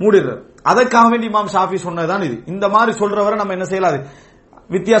மூடிடுறது. அதற்காக வேண்டி இமாம் ஷாஃபி சொன்னதுதான் இது. இந்த மாதிரி சொல்றவரை நம்ம என்ன செய்யலாது,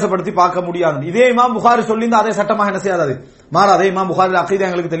 வித்தியாசப்படுத்தி பார்க்க முடியாது. இதே இமாம் புகாரி சொல்லி அதே சட்டமாக என்ன செய்யாது மாறாதே. இமாம் புகாரி அகீதா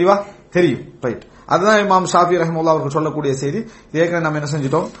எங்களுக்கு தெளிவா தெரியும், ரைட். அதுதான் இமாம் ஷாஃபி ரஹிமஹுல்லாஹ் அவர்கள் சொல்லக்கூடிய செய்தி. ஏற்கனவே நம்ம என்ன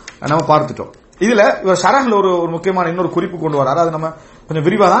செஞ்சிட்டோம், நம்ம பார்த்துட்டோம். இதுல இவர் ஷரஹ்ல ஒரு முக்கியமான இன்னொரு குறிப்பு கொண்டு வராரு, அது நம்ம கொஞ்சம்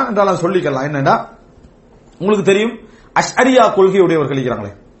விரிவா தான் என்றாலும் சொல்லிக்கலாம். என்னன்னா உங்களுக்கு தெரியும் அஷ்அரியா கொள்கையுடையவர்கள்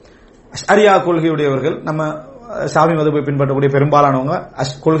இருக்கிறாங்களே, அஷ்அரியா கொள்கையுடையவர்கள் நம்ம ஷாஃபி மதபை பின்பற்றக்கூடிய பெரும்பாலானவங்க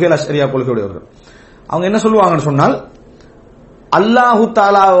கொள்கையில் அஷ்அரியா கொள்கையுடையவர்கள். அவங்க என்ன சொல்லுவாங்கன்னு சொன்னால் அல்லாஹு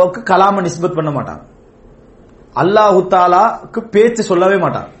தாலாவுக்கு கலாம நிஸ்பத் பண்ண மாட்டாங்க, அல்லாஹு தாலாக்கு பேச்சு சொல்லவே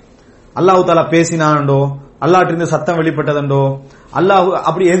மாட்டாங்க. அல்லாஹு தாலா பேசினாண்டோ அல்லாஹ்ட்ட இருந்து சத்தம் வெளிப்பட்டதண்டோ அல்லாஹ்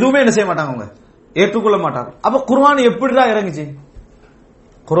அப்படி எதுவுமே என்ன செய்ய மாட்டாங்க, அவங்க ஏற்றுக்கொள்ள மாட்டாங்க. அப்ப குர்ஆன் எப்படிதான் இறங்குச்சு,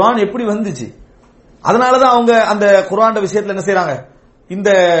 குர்ஆன் எப்படி வந்துச்சு? அதனாலதான் அவங்க அந்த குர்ஆன் விஷயத்துல என்ன செய்யறாங்க, இந்த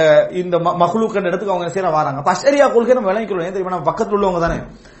இந்த மக்லூக் இடத்துக்கு அவங்க என்ன செய்யறாங்க வராங்க. அப்ப அஷ்அரியா கொள்கை நம்ம விளங்கிக்கிறோம். ஏன் தெரியுமா, நம்ம பக்கத்துல உள்ளவங்க தானே.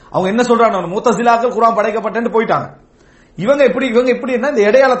 அவங்க என்ன சொல்றாங்க, முத்தஸிலாக்கள் குர்ஆன் படைக்கப்பட்டேன்னு போயிட்டாங்க. இவங்க எப்படி என்ன இந்த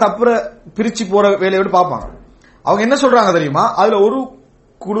இடையால தப்புற பிரிச்சு போற வேலையோடு பார்ப்பாங்க. அவங்க என்ன சொல்றாங்க தெரியுமா, அதுல ஒரு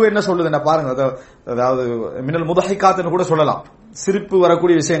குழு என்ன சொல்லுது என்ன பாருங்க, அதாவது மினல் முதஹிகாத்னு கூட சொல்லலாம், சிரிப்பு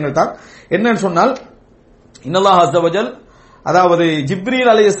வரக்கூடிய விஷயங்கள் தான். என்னன்னு சொன்னால் இன்னல்லாஹ் அஸ்ஸ வஜல், அதாவது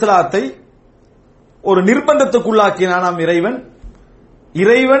ஜிப்ரீல் அலைஹிஸ்ஸலாத்தை ஒரு நிர்பந்தத்துக்குள்ளாக்கினானாம் இறைவன்,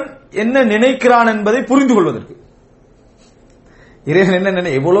 இறைவன் என்ன நினைக்கிறான் என்பதை புரிந்து கொள்வதற்கு. இறைவன்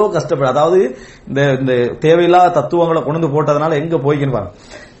என்ன எவ்வளவு கஷ்டப்பட, அதாவது இந்த தேவையில்லாத தத்துவங்களை கொண்டு போட்டதனால எங்க போய்கின்னு பாருங்க.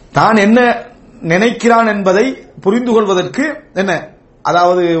 தான் என்ன நினைக்கிறான் என்பதை புரிந்து கொள்வதற்கு என்ன,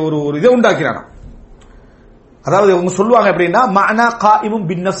 அதாவது ஒரு இதை உண்டாக்கிறானா. அதாவது அவங்க சொல்லுவாங்க எப்படின்னா மஅனா காயிமும்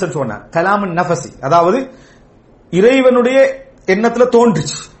பின் நஃப்ஸ் சொன்ன கலாமுன் நஃபஸி, அதாவது இறைவனுடைய எண்ணத்துல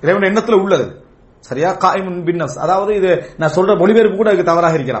தோன்றுச்சு, இறைவனுடைய எண்ணத்துல உள்ளது. சரியா, காயிமுன் பின் நஃப்ஸ், அதாவது இது நான் சொல்ற மொழிபெயர்ப்பு கூட இதுக்கு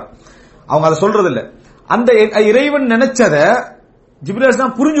தவறாக இருக்கலாம், அவங்க அதை சொல்றது இல்ல. அந்த இறைவன் நினைச்சத ஜிப்ரீல்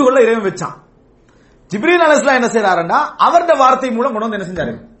அலைஹிஸ்ஸலாம் புரிஞ்சு கொள்ள இறைவன் வச்சான். ஜிப்ரீல் அலைஹிஸ்ஸலாம் என்ன செய்யறாருன்னா அவருடைய வார்த்தை மூலம் கொண்டு வந்து என்ன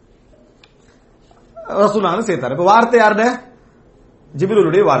செஞ்சாரு, ரசூலுல்லாஹ் சேர்த்தாரு. இப்ப வார்த்தை யாருடைய,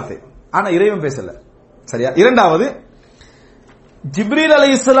 ஜிப்ரீலுடைய வார்த்தை, ஆனா இறைவன் பேசல. சரியா. இரண்டாவது, ஜிப்ரீல்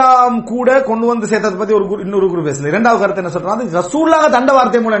அலைஹிஸ்ஸலாம் கூட கொண்டு வந்து சேர்த்ததை பத்தி இன்னொரு குரு பேசல. இரண்டாவது கருத்து என்ன சொல்றாங்க, ரசூலுல்லாஹ் தண்ட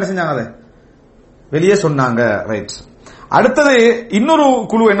வார்த்தை மூலம் என்ன செஞ்சாங்க, அதை வெளியே சொன்னாங்க. ரைட். அடுத்தது இன்னொரு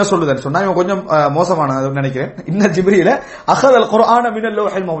குழு என்ன சொல்லுதுன்னு சொன்னா, இவங்க கொஞ்சம் மோசமான நினைக்கிறேன். இன்ன ஜிப்ரீல அஹதல் குர்ஆன மினல்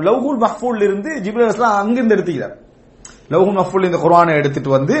லௌஹில் மஹ்ஃபூல், லௌஹுல் மஹ்ஃபூல் இருந்து ஜிப்ரீல் அலைஹிஸ்ஸலாம் அங்கிருந்து எடுத்துக்கிறார். லௌஹுல் மஹ்ஃபூல் இந்த குர்ஆனை எடுத்துட்டு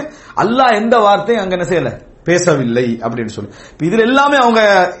வந்து அல்லாஹ் எந்த வார்த்தையும் அங்க என்ன செய்யல, பேசவில்லை அப்படின்னு சொல்லி. இதுல எல்லாமே அவங்க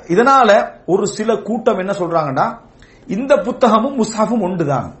இதனால ஒரு சில கூட்டம் என்ன சொல்றாங்கன்னா, இந்த புத்தகமும் முஸ்ஹஃபும்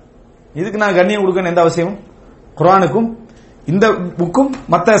ஒன்றுதான், இதுக்கு நான் கண்ணியம் கொடுக்கணும் எந்த அவசியமும், குர்ஆனுக்கும் இந்த புக்கும்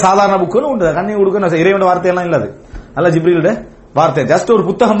மற்ற சாதாரண புக்கும் உண்டு, கண்ணியம் கொடுக்க இறைவனோட வார்த்தையெல்லாம் இல்லாது, அல்ல ஜிப்ரீலுடைய வார்த்தை, ஜஸ்ட் ஒரு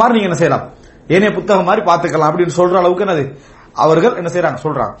புத்தகம் மாதிரி நீங்க என்ன செய்யலாம், ஏனைய புத்தகம் மாதிரி பாத்துக்கலாம் அப்படின்னு சொல்ற அளவுக்கு என்னது அவர்கள் என்ன செய்யறாங்க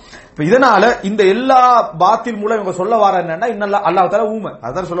சொல்றாங்க. இப்ப இதனால இந்த எல்லா பாத்தில் மூலம் இவங்க சொல்ல வர என்னன்னா இன்னல்லாஹ் அல்லாஹ் தஆலா ஊமை,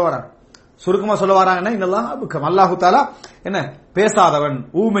 அதான் சொல்ல வராங்க. சுருக்கமா சொல்ல வராங்கன்னா இன்னல்லாஹ் அல்லாஹ் தஆலா என்ன பேசாதவன்,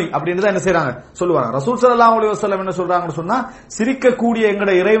 ஊமை அப்படின்னு என்ன செய்யறாங்க சொல்லுவாங்க. ரசூல் ஸல்லல்லாஹு அலைஹி வஸல்லம் என்ன சொல்றாங்கன்னு சொன்னா, சிரிக்கக்கூடிய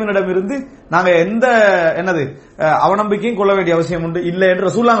எங்களுடைய இறைவனிடம் இருந்து நாங்க எந்த என்னது அவநம்பிக்கையும் கொள்ள வேண்டிய அவசியம் உண்டு இல்லை என்று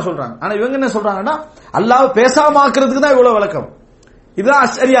ரசூலுல்லாஹ் சொல்றாங்க. ஆனா இவங்க என்ன சொல்றாங்கன்னா அல்லாஹ் பேசாம ஆக்குறதுக்கு தான் இவ்வளவு விளக்கம். இதுதான்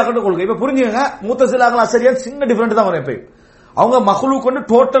அஷ்அரியாக்கள் கொள்கை. இப்ப புரிஞ்சுங்க, முத்தஸிலாக்கள் அஷ்அரியா சின்ன டிஃபரெண்ட் தான் வரும். எப்பயும் அவங்க மக்லூக் கொண்டு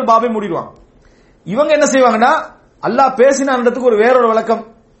டோட்டல் பாபை முடிடுவாங்க. இவங்க என்ன செய்வாங்கன்னா அல்லாஹ் பேசின இடத்துக்கு ஒரு வேறொரு விளக்கம்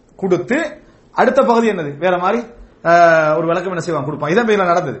கொடுத்து அடுத்த பகுதி என்னது வேற மாதிரி ஒரு விளக்கம் என்ன செய்வாங்க கொடுப்பாங்க. இதான் பேர்ல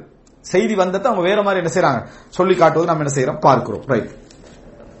நடந்தது. செய்தி வந்ததை அவங்க வேற மாதிரி என்ன செய்யறாங்க சொல்லி காட்டுவது நம்ம என்ன செய்யறோம் பார்க்கிறோம். ரைட்.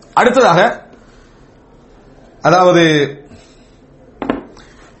 அடுத்ததாக அதாவது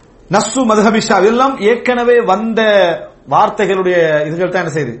நஸ்ஸு மذهபி ஷாஃபி எல்லாம் ஏற்கனவே வந்த வார்த்தைகளுடைய இதுகள் தான்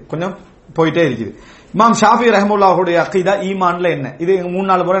என்ன செய்யுது கொஞ்சம் போயிட்டே இருக்குது. இமாம் ஷாஃபி ரஹ்மத்துல்லாஹுடைய அகீதா ஈமான்ல என்ன, இது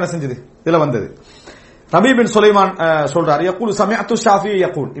 3-4 முறை என்ன செஞ்சது இதுல வந்தது. ரபீ பின் சுலைமான் சொல்றார், யகூல் சமிஅத்து ஷாஃபி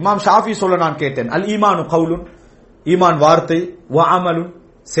யகூல், இமாம் ஷாஃபி சொல்ல நான் கேட்டேன், அல் ஈமானு கவுலுன், ஈமான் வார்த்தை, வ அமலுன்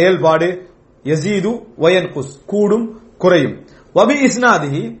செயல்பாடு, யஸீது வ யன்குஸ் கூடும் குறையும், வபி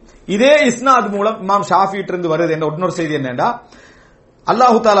இஸ்னாதிஹி இதே இஸ்னாத் மூலம் இமாம் ஷாஃபி இருந்து வருது என்ற இன்னொரு செய்தி என்னன்னா,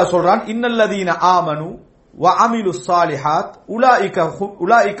 அல்லாஹ் தஆலா சொல்றான், இன்னல்லதீன ஆமனு வ அமிலுஸ் ஸாலிஹாத்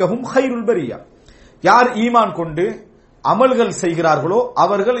உலாயிக ஹும் கைருல் பரியா, யார் ஈமான் கொண்டு அமல்கள் செய்கிறார்களோ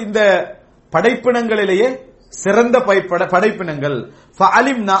அவர்கள் இந்த படைப்பினங்களிலேயே சிறந்த படைப்பினங்கள்.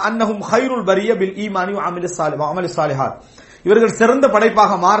 ஃபஅலிம்னா அன்னஹும் கைருல் பரியா பில் ஈமானி வ அமிலிஸ் ஸாலிஹாத், இவர்கள் சிறந்த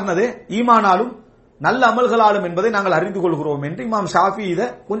படைப்பாக மாறினது ஈமானாலும் நல்ல அமல்களாலும் என்பதை நாங்கள் அறிந்து கொள்கிறோம் என்று இமாம் ஷாஃபி இத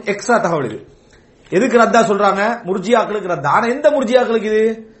கொஞ்சம் எக்ஸ்ட்ரா தகவல். இது எதுக்கு ரத்தா சொல்றாங்க, முர்ஜியாக்களுக்கு ரத்தா. ஆனா எந்த முர்ஜியாக்களுக்கு இது,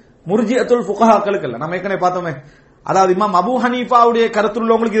 முர்ஜியத்துல் ஃபுகஹாக்களுக்கு இல்ல. நம்ம ஏற்கனவே பார்த்தோமே, அதாவது இமாம் அபூ ஹனீஃபாவுடைய கருத்துல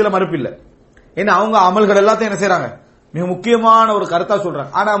உள்ளவங்களுக்கு இதுல மறுப்பு இல்ல. ஏன்னா அவங்க அமல்கள் எல்லாத்தையும் என்ன செய்யறாங்க மிக முக்கியமான ஒரு கருத்தா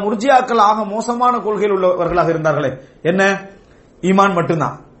சொல்றாங்க. ஆனா முர்ஜியாக்கள் ஆக மோசமான கொள்கையில் உள்ளவர்களாக இருந்தார்களே என்ன, ஈமான்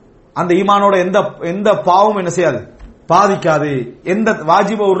மட்டும்தான். அந்த ஈமானோட எந்த பாவம் என்ன செய்யாது பாதிக்காது, எந்த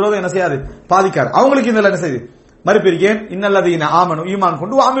வாஜிப உறவும் என்ன செய்யாது பாதிக்காது. அவங்களுக்கு இந்த என்ன செய்யுது மறுப்பு இருக்கேன். இன்னல்லதீன ஆமனு ஈமான்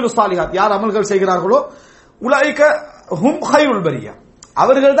கொண்டு அமிலுஸ் ஸாலிஹாத், யார் அமல்கள் செய்கிறார்களோ உலாயிக ஹும் கைருல் பரியா,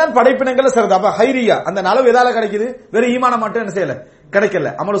 அவர்கள் தான் படைப்பினங்கள சிறந்த. அப்ப ஹைரியா அந்த நலவு எதால கிடைக்குது, வேற ஈமான மட்டும் என்ன செய்யல கிடைக்கல,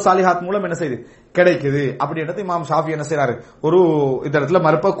 அமலு சாலிஹாத் மூலம் என்ன செய்யுது கிடைக்குது அப்படின்றது இமாம் ஷாஃபி என்ன செய்யறாரு ஒரு இந்த இடத்துல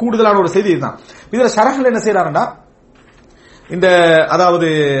மறுப்ப கூடுதலான ஒரு செய்தி இதுதான். இதுல ஷரஹ்ல என்ன செய்யறாருன்னா, இந்த அதாவது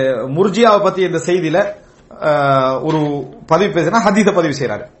முர்ஜியாவை பத்தி இந்த செய்தியில ஒரு பதிவு பேசினா ஹதீஸ பதிவு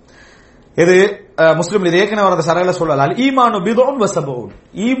செய்யறாரு. இது முஸ்லிம் இது ஏற்கனவே வர ஷரஹ்ல சொல்லலாம், ஈமானு பிதுன் வ சபூன்,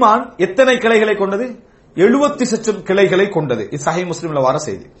 ஈமான் எத்தனை கிளைகளை கொண்டது, 70 கிளைகளை கொண்டது. இது சஹீஹ் முஸ்லிம்ல வர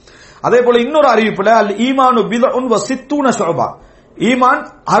செய்தி. அதே போல இன்னொரு அறிவிப்புல அல் ஈமானு பிதுன் வ சித்தூன ஷுபா, ஈமான்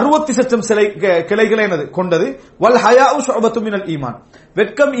 60 கிளைகளை கொண்டது. வல் ஹயாஉ ஷுபத்து மினல் ஈமான்,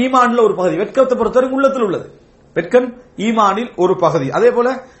 வெட்கம் ஈமான்ல ஒரு பகுதி. வெட்கத்தை பொறுத்தவரை உள்ளத்தில் உள்ளது, வெட்கம் ஈமானில் ஒரு பகுதி. அதே போல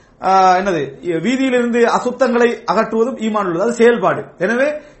என்னது வீதியிலிருந்து அசுத்தங்களை அகற்றுவதும் ஈமான் உள்ளது, அது செயல்பாடு. எனவே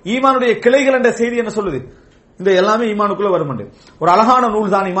ஈமானுடைய கிளைகள் என்ற செய்தி என்ன சொல்லுது, இந்த எல்லாமே ஈமானுக்குள்ள வரும். ஒரு அழகான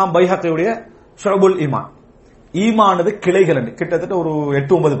நூல் தான் இமாம் பைஹக்கியுடைய ஷுபுல் ஈமான். ஈமானது கிளைகள் கிட்டத்தட்ட ஒரு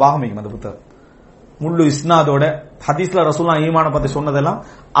 8-9 பாகம் அந்த புத்தகம் முழு இஸ்னாதோட. ஹதீஸ்ல ரசூலுல்லாஹ் ஈமான பத்தி சொன்னதெல்லாம்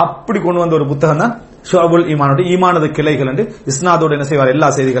அப்படி கொண்டு வந்த ஒரு புத்தகம் தான் ஷுபுல் ஈமானோட ஈமானது கிளைகள் என்று இஸ்னாதோட என்ன செய்வார், எல்லா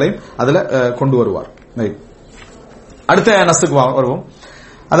செய்திகளையும் அதுல கொண்டு வருவார். அடுத்த நஸ்ஸுக்கு வருவோம்.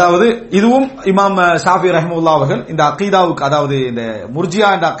 அதாவது இதுவும் இமாம் ஷாஃபி ரஹ்மத்துல்லாஹி அவர்கள் இந்த அகீதாவுக்கு, அதாவது இந்த முர்ஜியா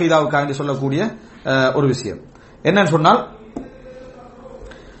என்ற அகீதாவுக்கு சொல்லக்கூடிய ஒரு விஷயம் என்னன்னு சொன்னால்,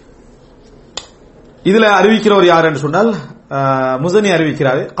 இதுல அறிவிக்கிறவர் யார் என்று சொன்னால் முஸனி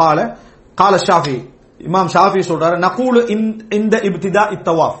அறிவிக்கிறாரு. கால ஷாஃபி, இமாம் ஷாஃபி சொல்றாரு, நகூலு இந்த இப்திதா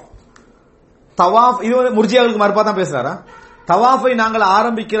இத்தவாஃப், தவாஃப் இது முர்ஜியாவுக்கு மறுப்பா தான் பேசுறாரா, தவாஃபை நாங்கள்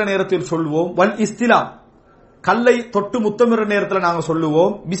ஆரம்பிக்கிற நேரத்தில் சொல்லுவோம், வல் இஸ்திலாம் கல்லை தொட்டு முத்தமிடுற நேரத்தில் நாங்கள்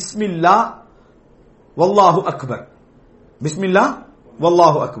சொல்லுவோம், பிஸ்மில்லா வல்லாஹு அக்பர், பிஸ்மில்லா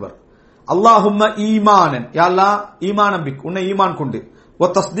வல்லாஹு அக்பர், அல்லாஹும்ம ஈமானன், யா அல்லாஹ் ஈமானம் பிக், உன்னை ஈமான் கொண்டு,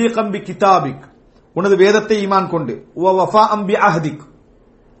 வ தஸ்தீகன் பி கிதாபிக், உனது வேதத்தை ஈமான் கொண்டு, வ வஃபாஅன் பி அஹ்திக்,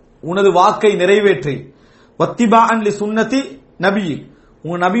 உனது வாக்கை நிறைவேற்றி, வத்திபாஅன் லி சுன்னதி நபியிக்,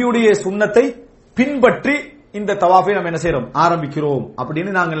 உன் நபியுடைய சுன்னத்தை பின்பற்றி இந்த தவாஃபை நம்ம என்ன செய்யறோம் ஆரம்பிக்கிறோம்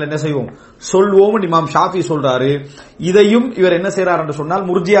அப்படின்னு நாங்கள் என்ன செய்வோம் சொல்வோம். இமாம் ஷாஃபி சொல்றாரு. இதையும் இவர் என்ன செய்யறார் என்று சொன்னால்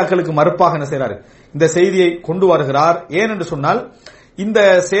முர்ஜியாக்களுக்கு மறுப்பாக என்ன செய்யறாரு, இந்த செய்தியை கொண்டு வருகிறார். ஏன் என்று சொன்னால் இந்த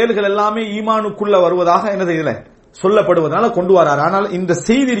செயல்கள் எல்லாமே ஈமானுக்குள்ள வருவதாக என்ன செய்யல சொல்லப்படுவதனால கொண்டு வரார். ஆனால் இந்த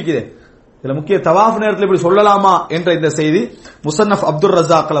செய்தி இருக்குது, இதுல முக்கிய தவாஃப் நேரத்தில் இப்படி சொல்லலாமா என்ற இந்த செய்தி முஸன்னஃப் அப்துர்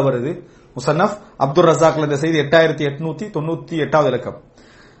ரஸாக்ல வருது, முசன்னஃப் அப்துல் ரஸாக்ல இந்த செய்தி 8898வது இலக்கம்,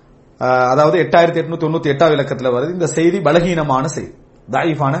 அதாவது 8898வது இலக்கத்தில் வருது. இந்த செய்தி பலகீனமான செய்தி,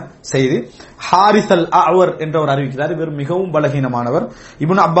 தஈஃபான செய்தி. ஹாரிஸ் அல் அஅவர் என்றவர் அறிவிக்கிறார், இவர் மிகவும் பலகீனமானவர்.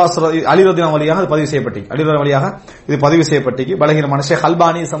 இப்னு அப்பாஸ் அலி ரலியல்லாஹு வழியாக இது பதிவு செய்யப்பட்டிருக்கு, அலி ரலியல்லாஹு வழியாக இது பதிவு செய்யப்பட்டிருக்கு. பலகீனமான ஷேக்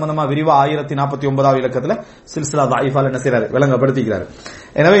அல்பானி சம்பந்தமா விரிவா 1049வது இலக்கத்தில் சில்சிலா தஈஃபால என்ன செய்றாரு, விளங்கப்படுத்திக்கிறார்.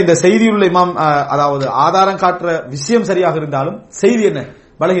 எனவே இந்த செய்தியில் உள்ள இமாம், அதாவது ஆதாரம் காட்டுற விஷயம் சரியாக இருந்தாலும் செய்தி என்ன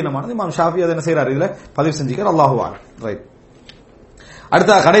பலகீனமானது. இமாம் ஷாஃபி அதை என்ன செய்யறாரு, இதுல பதிவு செஞ்சுக்கிறார். அல்லாஹு அலம். ரைட்.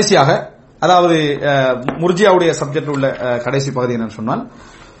 அடுத்த கடைசியாக, அதாவது முர்ஜியாவுடைய சப்ஜெக்ட் உள்ள கடைசி பகுதி என்னன்னு சொன்னால்,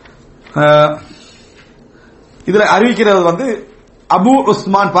 இதுல அறிவிக்கிறது வந்து அபு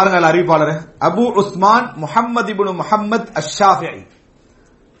உஸ்மான், பாருங்கள் அறிவிப்பாளர் அபு உஸ்மான் முஹம்மது இப்னு முஹம்மத் அஷ்-ஷாஃபிஈ.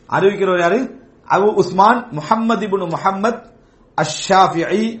 அறிவிக்கிறவர் யாரு? அபு உஸ்மான் முஹம்மது இப்னு முஹம்மத்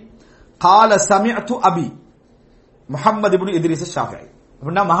அஷ்-ஷாஃபிஈ. قال سمعت ابي முஹம்மது இப்னு இத்ரீஸ் அஷ்-ஷாஃபிஈ.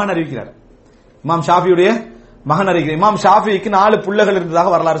 அப்படின்னா மகன் அறிவிக்கிறார், இமாம் ஷாஃபியுடைய மகன் அறிவிக்கிறார். இமாம் ஷாஃபிக்கு 4 பிள்ளைகள் இருந்ததாக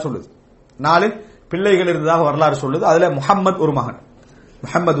வரலாறு சொல்லுது, 4 பிள்ளைகள் இருந்ததாக வரலாறு சொல்லுது. அதுல முஹம்மத் ஒரு மகன்,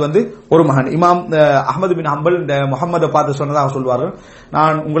 முஹம்மது வந்து ஒரு மகன். இமாம் அஹ்மது பின் ஹம்பல் இந்த முஹம்மதை பார்த்து சொன்னதாக சொல்வார்கள்,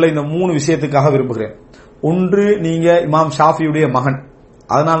 நான் உங்களை இந்த 3 விஷயத்துக்காக விரும்புகிறேன். ஒன்று, நீங்க இமாம் ஷாஃபியுடைய மகன்,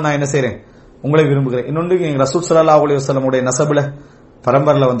 அதனால நான் என்ன செய்றேன், உங்களை விரும்புகிறேன். இன்னொன்று, நீங்க ரசூல் ஸல்லல்லாஹு அலைஹி வஸல்லம் உடைய நஸபுல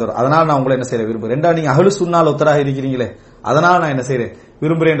பரம்பரையில வந்தவர், அதனால நான் உங்களை என்ன செய்றேன், விரும்புகிறேன். ரெண்டா, நீங்க அஹ்லு சுன்னால ஒத்தராக இருக்கிறீங்களே, அதனால நான் என்ன செய்றேன்,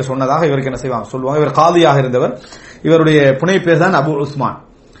 விரும்புகிறேன் என்று சொன்னதாக இவருக்கு என்ன செய்வாங்க சொல்லுவாங்க. இவர் காதியாக இருந்தவர். இவருடைய புனை பேர் தான் அபு உஸ்மான்.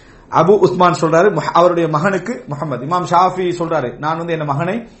 அபு உஸ்மான் சொல்றாரு, அவருடைய மகனுக்கு முஹம்மது. இமாம் ஷாஃபி சொல்றாரு, நான் வந்து என்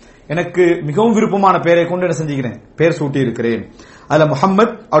மகனை எனக்கு மிகவும் விருப்பமான பெயரை கொண்டு என்ன செஞ்சுக்கிறேன், பெயர் சூட்டி இருக்கிறேன். அதுல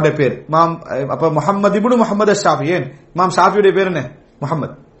முஹம்மத் அவருடைய பேர். இமாம் அப்ப முஹம்மது இப்னு முஹம்மது ஷாஃபி. ஏன் இமாம் ஷாஃபியுடைய பேர் என்ன,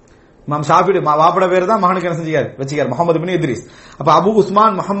 முஹம்மது. இமாம் ஷாஃபியுடைய வாப்பட பேர் தான் மகனுக்கு என்ன செஞ்சுக்காரு, வச்சுக்காரு, முஹம்மது இப்னு இத்ரீஸ். அப்ப அபு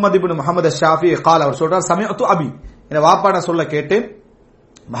உஸ்மான் முஹம்மது இப்னு முஹம்மது ஷாஃபி قال, அவர் சொல்றார், சமிஅத்து அபி, என வாப்பாட சொல்ல கேட்டேன்,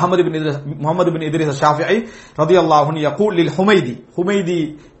 முஹம்மது இப்னு இத்ரீஸ் ஷாஃபிஈ ரலியல்லாஹு அன்ஹு யகூல் லில் ஹுமைதி,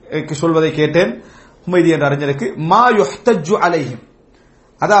 ஹுமைதிக்கு சொல்வதை கேட்டேன். ஹுமைதி என்ற அறிஞருக்கு, மா யுஹ்தஜு அலைஹிம்,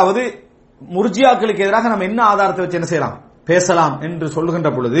 அதாவது முர்ஜியாக்களுக்கு எதிராக நம்ம என்ன ஆதாரத்தை வச்சு என்ன செய்யலாம், பேசலாம் என்று சொல்லுகின்ற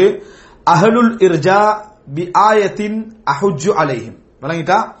பொழுது, அஹ்லுல் இர்ஜா பி ஆயத்தின் அஹுஜ்ஜு அலைஹிம்.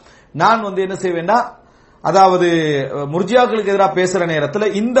 விளங்கிட்டா, நான் வந்து என்ன செய்வேன்னா, அதாவது முர்ஜியாக்களுக்கு எதிராக பேசுற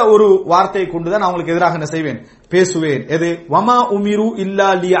நேரத்தில் இந்த ஒரு வார்த்தையை கொண்டுதான் அவங்களுக்கு எதிராக என்ன செய்வேன், பேசுவேன். எது, வமா உமிரு இல்லா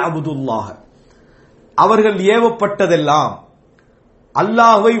லியஅபுதுல்லாஹ், அவர்கள் ஏவப்பட்டதெல்லாம்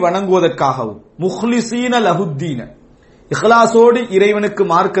அல்லாஹ்வை வணங்குவதற்காகவும், முஹ்லிசீன லஹுத்தீன, இஹ்லாஸோடு இறைவனுக்கு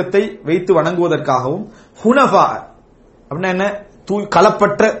மார்க்கத்தை வைத்து வணங்குவதற்காகவும், ஹுனஃபா அப்படின்னா என்ன,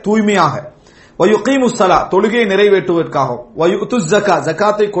 கலப்பற்ற தூய்மையாக, வயுகீமுஸ் ஸலா, தொழுகையை நிறைவேற்றுவதற்காகவும், வயுதுஸ் ஸகா,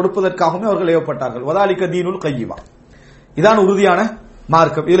 ஜகாத்தை கொடுப்பதற்காகவும் அவர்கள் ஏவப்பட்டார்கள். வதாலிக தீனுல் கையிமா, இதான் உறுதியான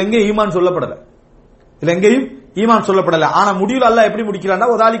மார்க்கம். இதுல எங்கேயும் ஈமான் சொல்லப்படல, இதுல எங்கேயும் ஈமான் சொல்லப்படல. ஆனா முடிவில் அல்லாஹ் எப்படி முடிக்கிறான்னா,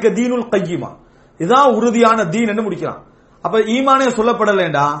 வதாலிக தீனுல் கையிமா, இதான் உறுதியான தீன் என்று முடிக்கிறான். அப்ப ஈமானே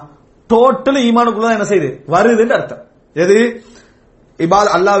சொல்லப்படலண்டா டோட்டல் ஈமானுக்குள்ள என்ன செய்யுது, வருதுன்னு அர்த்தம். எது,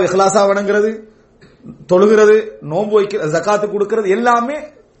 இபாத் அல்லாஹ் இஹ்லாஸா வணங்குறது, தொழுகிறது, நோன்பு வைக்கிறது, ஜகாத்து கொடுக்கிறது, எல்லாமே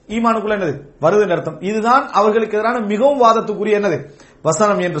ஈமானுக்குள்ள என்னது வருதுன்னு அர்த்தம். இதுதான் அவர்களுக்கு எதிரான மிகவும் வாதத்துக்குரிய என்னது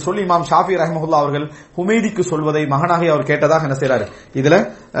வசனம் என்று சொல்லி இமாம் ஷாஃபி ரஹ்மத்துல்லாஹி அவர்கள் ஹுமைதிக்கு சொல்வதை மகனாக அவர் கேட்டதாக என்ன செய்றாரு, இதுல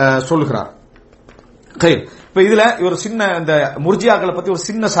சொல்லுகிறார். இப்ப இதுல ஒரு சின்ன இந்த முர்ஜியாக்களை பத்தி ஒரு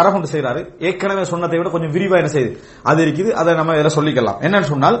சின்ன சரகம் ஒன்று செய்யறாரு. ஏற்கனவே சொன்னதை விட கொஞ்சம் விரிவா என்ன செய்யுது அது இருக்குது, அதை நம்ம இதில் சொல்லிக்கலாம். என்னன்னு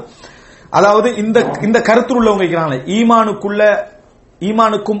சொன்னால், அதாவது இந்த கருத்து உள்ளவங்க இருக்கிறாங்களே,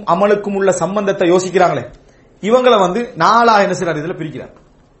 ஈமானுக்கும் அமலுக்கும் உள்ள சம்பந்தத்தை யோசிக்கிறாங்களே, இவங்களை வந்து 4ஆ என்ன செய்யறாரு, இதுல பிரிக்கிறார்.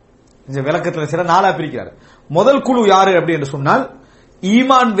 இந்த விளக்கத்துல சில 4ஆ பிரிக்கிறார். முதல் குழு யாரு அப்படி என்று சொன்னால்,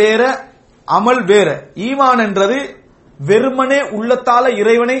 ஈமான் வேற அமல் வேற. ஈமான் என்றது வெறுமனே உள்ளத்தால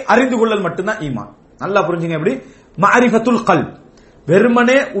இறைவனை அறிந்து கொள்ளல் மட்டும்தான் ஈமான். நல்லா புரிஞ்சுங்க. எப்படி, மஅரிஃபத்துல் கல்ப்,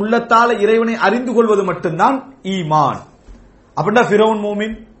 வெறுமனே உள்ளத்தால இறைவனை அறிந்து கொள்வது மட்டும்தான் ஈமான். அப்படின்னா ஃபிரௌன்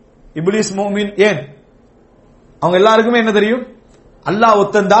மூமின், இப்லீஸ் மூமின், ஏன் அவங்க எல்லாருக்குமே என்ன தெரியும், அல்லாஹ்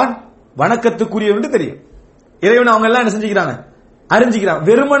ஒத்தந்தான் வணக்கத்துக்குரியவன் என்று தெரியும். இறைவன் அவங்க எல்லாம் என்ன செஞ்சுக்கிறாங்க, அறிஞ்சிக்கிறாங்க.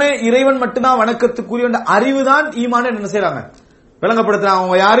 வெறுமனே இறைவன் மட்டும்தான் வணக்கத்துக்குரிய அறிவு தான் ஈமான் என்ன செய்யறாங்க, விளங்கப்படுத்துறாங்க.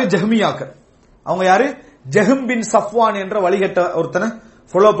 அவங்க யாரு, ஜஹ்மியாக்கள். அவங்க யாரு, ஜஹம் பின் சஃப்வான் என்ற வழிகட்ட ஒருத்தனை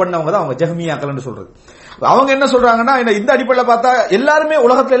ஃபாலோ பண்ணவங்க தான் அவங்க ஜஹ்மியாக்கள் என்று சொல்றது. அவங்க என்ன சொல்றாங்கன்னா, இந்த அடிப்படையில் பார்த்தா எல்லாருமே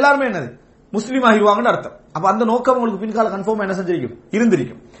உலகத்துல எல்லாருமே என்னது முஸ்லீம் ஆகிடுவாங்கன்னு அர்த்தம். அப்ப அந்த நோக்கம் உங்களுக்கு பின்கால கன்ஃபார்ம் என்ன செஞ்சிருக்கும்,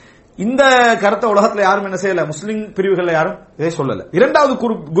 இருந்திருக்கும். இந்த கருத்தை உலகத்துல யாரும் என்ன செய்யல, முஸ்லீம் பிரிவுகள் யாரும் இதை சொல்லல. இரண்டாவது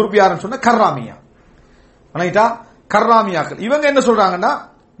குரூப் யாருன்னு சொன்னா கர்ராமியா, கர்ராமியாக்கள். இவங்க என்ன சொல்றாங்கன்னா,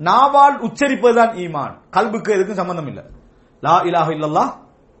 நாவால் உச்சரிப்பதுதான் ஈமான், கல்புக்கு எதுக்கும் சம்பந்தம் இல்ல. லா இலாஹ இல்லல்லாஹ்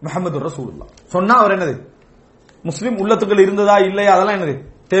முஹம்மதுர் ரசூலுல்லாஹ் சொன்னா அவர் என்னது முஸ்லிம், உள்ளத்துக்குள்ள இருந்ததா இல்லையா அதெல்லாம் என்னது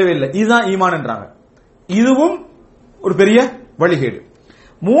தேவையில்லை, இதுதான் ஈமான் என்றாங்க. இதுவும் ஒரு பெரிய வழிகேடு.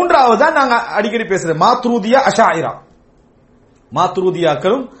 மூன்றாவது தான் நாங்க அடிக்கடி பேசுறது மாத்ரூதியா அஷாயிரா.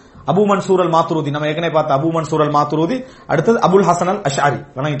 மாத்ரூதியாக்களும் அபு மன்சூர் அல் மாத்ரூதி, நம்ம ஏற்கனவே பார்த்த அபு மன்சூர் அல் மாத்ரூதி, அடுத்தது அபுல் ஹசன் அல் அஷ்அரி.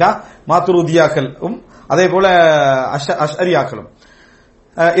 வணங்கிட்டா மாத்ரூதியாக்களும் அதே போல அஷ்அரியாக்களும்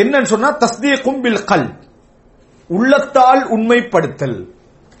என்னன்னு சொன்னா தஸ்தீகும் பில் கல்ப், உள்ளத்தால் உண்மைப்படுத்தல்.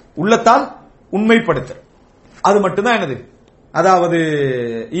 உள்ளத்தால் உண்மைப்படுத்தல் அது மட்டும்தான் என்னது, அதாவது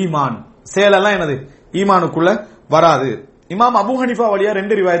ஈமான். செயலெல்லாம் என்னது ஈமானுக்குள்ள வராது. இமாம் அபு ஹனீஃபா வழியா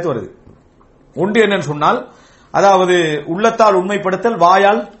 2 ரிவாயத் வருது. ஒன்று என்னன்னு சொன்னால், அதாவது உள்ளத்தால் உண்மைப்படுத்தல்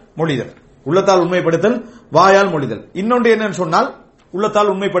வாயால் மொழிதல், உள்ளத்தால் உண்மைப்படுத்தல் வாயால் மொழிதல். இன்னொன்று என்னன்னு சொன்னால் உள்ளத்தால்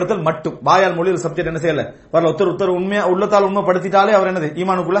உண்மைப்படுத்தல் மட்டும், வாயால் மொழிதல் சப்ஜெக்ட் என்ன செய்யல வரல. ஒருத்தர் உண்மையா உள்ளத்தால் உண்மைப்படுத்திட்டாலே அவர் என்னது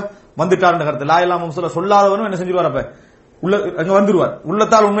ஈமானுக்குள்ள வந்துட்டாருன்ற கருத்து. லா இலாஹ இல்லல்லாஹ் சொல்லாதவனும் என்ன செஞ்சிருவார், அப்ப அங்க வந்துருவார்.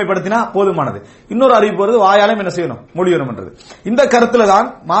 உள்ளத்தால் உண்மைப்படுத்தினா போதுமானது. இன்னொரு அறிவிப்பு வருது வாயாலும் என்ன செய்யணும் மொழியணும்ன்றது. இந்த கருத்துல தான்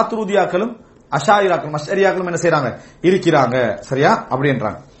மாத்ரூதியாக்களும் அஷாயிராக்களும் அஷ்அரியாக்களும் என்ன செய்யறாங்க இருக்கிறாங்க. சரியா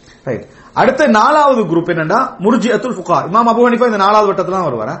அப்படின்றாங்க. ரைட். அடுத்த 4வது குரூப் என்னன்னா முர்ஜிஅத்துல் ஃபுகஹா. இமாம் அபூ ஹனீஃபா இந்த 4வது வட்டத்துல தான்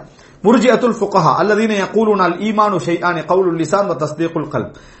வருவார். முர்ஜிஅத்துல் ஃபுகஹா அல்லதீன யகூலுன அல் ஈமானு ஷைஆன் கவுலுல் லிசான் வ தஸ்தீகுல்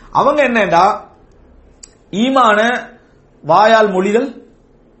கல்ப். அவங்க என்னடா ஈமான வாயால் மொழிதல்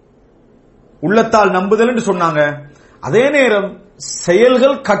உள்ளத்தால் நம்புதல் என்று சொன்னாங்க. அதே நேரம்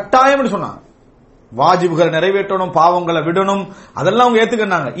செயல்கள் கட்டாயம் என்று சொன்னாங்க. வாஜிபுகளை நிறைவேற்றணும், பாவங்களை விடணும், அதெல்லாம் அவங்க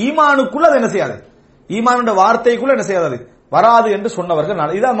ஏத்துக்கிட்டாங்க. ஈமானுக்குள்ள அது என்ன செய்யாது, ஈமானுடைய வார்த்தைக்குள்ள என்ன செய்யாது வராது என்று சொன்னவர்கள்.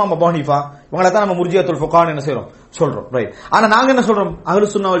 இதான் இமாம் அபூ ஹனீஃபா. இவங்களை தான் நம்ம முர்ஜிஅத்துல் ஃபுகஹா என்ன செய்றோம் சொல்றோம். ரைட். ஆனா நாங்க என்ன சொல்றோம்,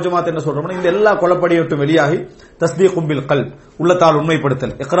 அஹ்லுஸ் சுன்னah வல் ஜமாத் என்ன சொல்றோம், இந்த எல்லா குழப்படியட்டும் வெளியாகி தஸ்தீகும் பில் கல்ப் உள்ளத்தால்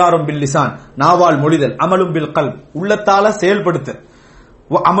உண்மைப்படுத்தல், இக்ராரும் பில் லிசான் நாவால் மொழிதல், அமலும் பில் கல்ப் உள்ளத்தால செயல்படுத்தல்,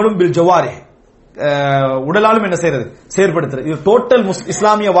 அமலும் பில் ஜவாரிஹ் உடலாலும் என்ன செய்யறது செயற்படுத்துறது. இது டோட்டல்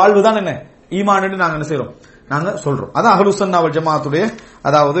இஸ்லாமிய வாழ்வு தான் என்ன ஈமான் என்று நாங்க என்ன செய்றோம் நாங்க சொல்றோம். அதான் அஹ்லுஸ் சுன்னah வல் ஜமாத்துடைய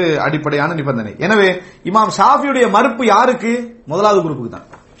அதாவது அடிப்படையான நிபந்தனை. எனவே இமாம் ஷாஃபியுடைய மறுப்பு யாருக்கு, முதலாவது குரூப்புக்கு தான்,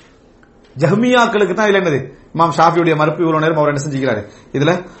 ஜஹ்மியாக்களுக்கு தான். இதுல என்னது இமாம் ஷாஃபியுடைய மறுப்பு இவ்வளவு நேரம் அவர் என்ன செஞ்சுக்கிறாரு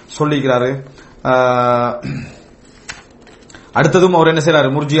இதுல சொல்லிக்கிறாரு. அடுத்ததும் அவர் என்ன செய்யறாரு,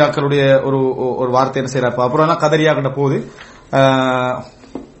 முர்ஜியாக்களுடைய ஒரு வார்த்தை என்ன செய்யறாரு. அப்புறம் கதரியாக்கிட்ட போகுது.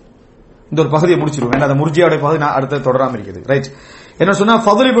 இந்த ஒரு பகுதியை முடிச்சிருவோம், ஏன்னா அந்த முர்ஜியாவுடைய பகுதி நான் அடுத்து தொடராம இருக்குது. ரைட். என்ன சொன்னா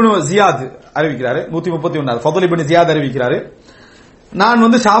ஃபதுல் இப்னு ஜியாத் அறிவிக்கிறாரு, 131 ஃபதுல் இப்னு ஜியாத் அறிவிக்கிறாரு, நான்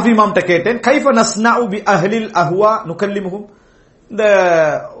வந்து ஷாஃபி இமாம்ட்ட கேட்டேன், கைஃப நஸ்னஉ பி அஹ்லில் அஹ்வா நுகல்லிமுஹும், இந்த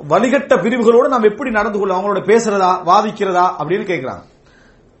வழிகட்ட பிரிவுகளோடு நாம் எப்படி நடந்து கொள்ள, அவங்களோட பேசுறதா வாதிக்கிறதா அப்படின்னு கேட்கிறாங்க.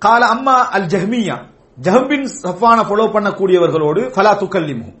 கால அம்மா அல் ஜஹ்மியா, ஜஹம் பின் சஃப்வான ஃபாலோ பண்ணக்கூடியவர்களோடு ஃபலா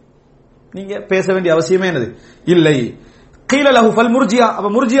துகல்லிமுஹும், நீங்க பேச வேண்டிய அவசியமே என்னது இல்லை. கீல லஹு ஃபல் முர்ஜியா, அப்ப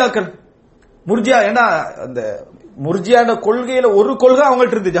முர்ஜியாக்கள், முர்ஜியா ஏன்னா அந்த முர்ஜியாட கொள்கையில ஒரு கொள்கை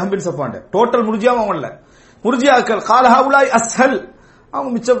அவங்கள்ட்ட இருந்து ஜஹம் பின் சஃப்வான், டோட்டல் முர்ஜியா அவங்கள முர்ஜியாக்கள். கால ஹவுலாய் அஸ்ஹல்,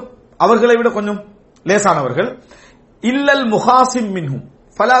 அவங்க மிச்சம் அவர்களை விட கொஞ்சம் லேசானவர்கள். இல்லல் முஹாசிம் மின்ஹும்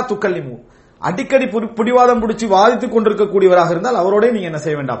ஃபலா துகல்லிமு, அடிக்கடி பிடிவாதம் பிடிச்சி வாதித்துக் கொண்டிருக்கக்கூடியவராக இருந்தால் அவரோட நீங்க என்ன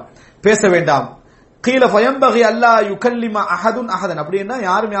செய்ய வேண்டாம் பேச வேண்டாம். கீல ஃபயம்பகி அல்லா யுகல்லிம அஹதுன் அஹதன், அப்படின்னா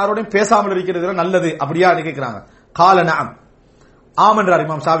யாரும் யாரோடையும் பேசாமல் இருக்கிறது நல்லது, அப்படியா கேட்கிறாங்க. கால நஅம், ஆமன்றார்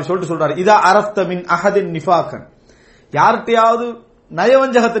இமாம் ஷாஃபி. சொல்லிட்டு சொல்றாரு, இதா அரஃப்த மின் அஹதின் நிஃபாகன், யார்கிட்டயாவது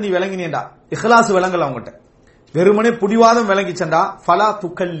நயவஞ்சகத்தை நீ விளங்கினேண்டா, இஹ்லாஸ் விளங்கல அவங்ககிட்ட, வெறுமனே புடிவாதம் விளங்கிச்சண்டா, ஃபலா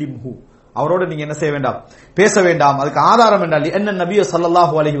துகல்லிம்ஹு, அவரோட நீங்க என்ன செய்ய வேண்டாம் பேச வேண்டாம். அதுக்கு ஆதாரம் என்ன, என்ன நபி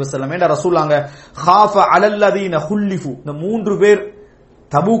ஸல்லல்லாஹு அலைஹி வஸல்லம் என்ற ரசூலாங்க காஃப அலல்லதீன ஹுல்லிஃபு, இந்த 3 பேர்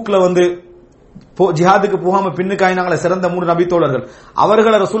தபூக்ல வந்து ஜிஹாதுக்கு போகாம பின்னுக்கு ஆயினாங்களே சிறந்த 3 நபி தோழர்கள்,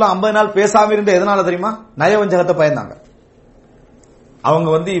 அவர்களை ரசூலா 50 நாள் பேசாம இருந்த எதனால தெரியுமா, நயவஞ்சகத்தை பயந்தாங்க. அவங்க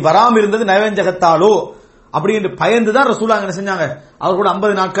வந்து வராம இருந்தது நயவஞ்சகத்தாலோ அப்படி என்று பயந்துதான் ரசூலா என்ன செஞ்சாங்க, அவர் கூட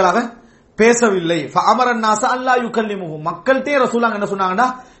 50 நாட்களாக பேசவில்லை. ஃபஅமரன் நாஸ அல்லா யுகல்லிமுஹு, மக்கள்கிட்டே ரசூலா என்ன சொன்னாங்கன்னா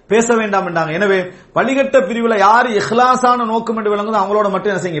பேச வேண்டாம் என்றாங்க. எனவே வழிகட்ட பிரிவுல யாரு இஹ்லாஸான நோக்கம் என்று விளங்குதோ அவங்களோட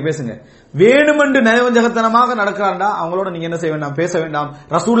மட்டும் என்ன செய்யுங்க பேசுங்க. வேணுமென்று நயவஞ்சகத்தனமாக நடக்கிறாண்டா அவங்களோட நீங்க என்ன செய்ய வேண்டாம் பேச வேண்டாம்.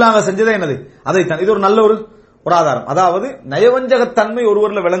 ரசூலுல்லாஹ் செஞ்சதே என்னது அதைத்தான். இது ஒரு நல்ல ஒரு ஆதாரம். அதாவது நயவஞ்சகத்தன்மை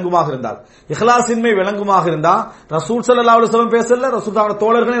ஒருவர்ல விளங்குமாக இருந்தால், இஹ்லாஸின்மை விளங்குமாக இருந்தா ரசூல் ஸல்லல்லாஹு அலைஹி வஸல்லம் பேசல, ரசூலுல்லாஹ்வுடைய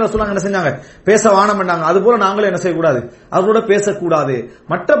தோழர்களே ரசூலுல்லாஹ் என்ன செஞ்சாங்க பேச வானம் பண்ணாங்க. அது போல நாங்களும் என்ன செய்யக்கூடாது, அவங்களோட பேசக்கூடாது.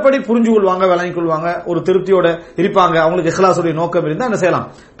 மற்றபடி புரிஞ்சு கொள்வாங்க, விளங்கிக் கொள்வாங்க, ஒரு திருப்தியோட இருப்பாங்க, அவங்களுக்கு இஹ்லாஸுடைய நோக்கம் இருந்தா என்ன செய்யலாம்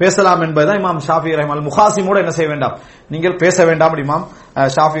பேசலாம் என்பதுதான் இமாம் ஷாஃபி ரஹ்மத்துல்லாஹி முகாசிமோட என்ன செய்ய வேண்டாம், நீங்கள் பேச வேண்டாம். இமாம்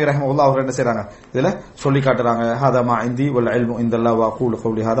ஷாஃபி ரஹ்மத்துல்லாஹி அவர் என்ன செய்றாங்க இதுல சொல்லி காட்டுறாங்க. ஹாதா மா இந்தி வல் இல்மு இன்தல்லாஹ் வ அகூலு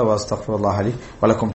கௌலி ஹாதா வ அஸ்தக்ஃபிருல்லாஹ் லி வ லக்கும்.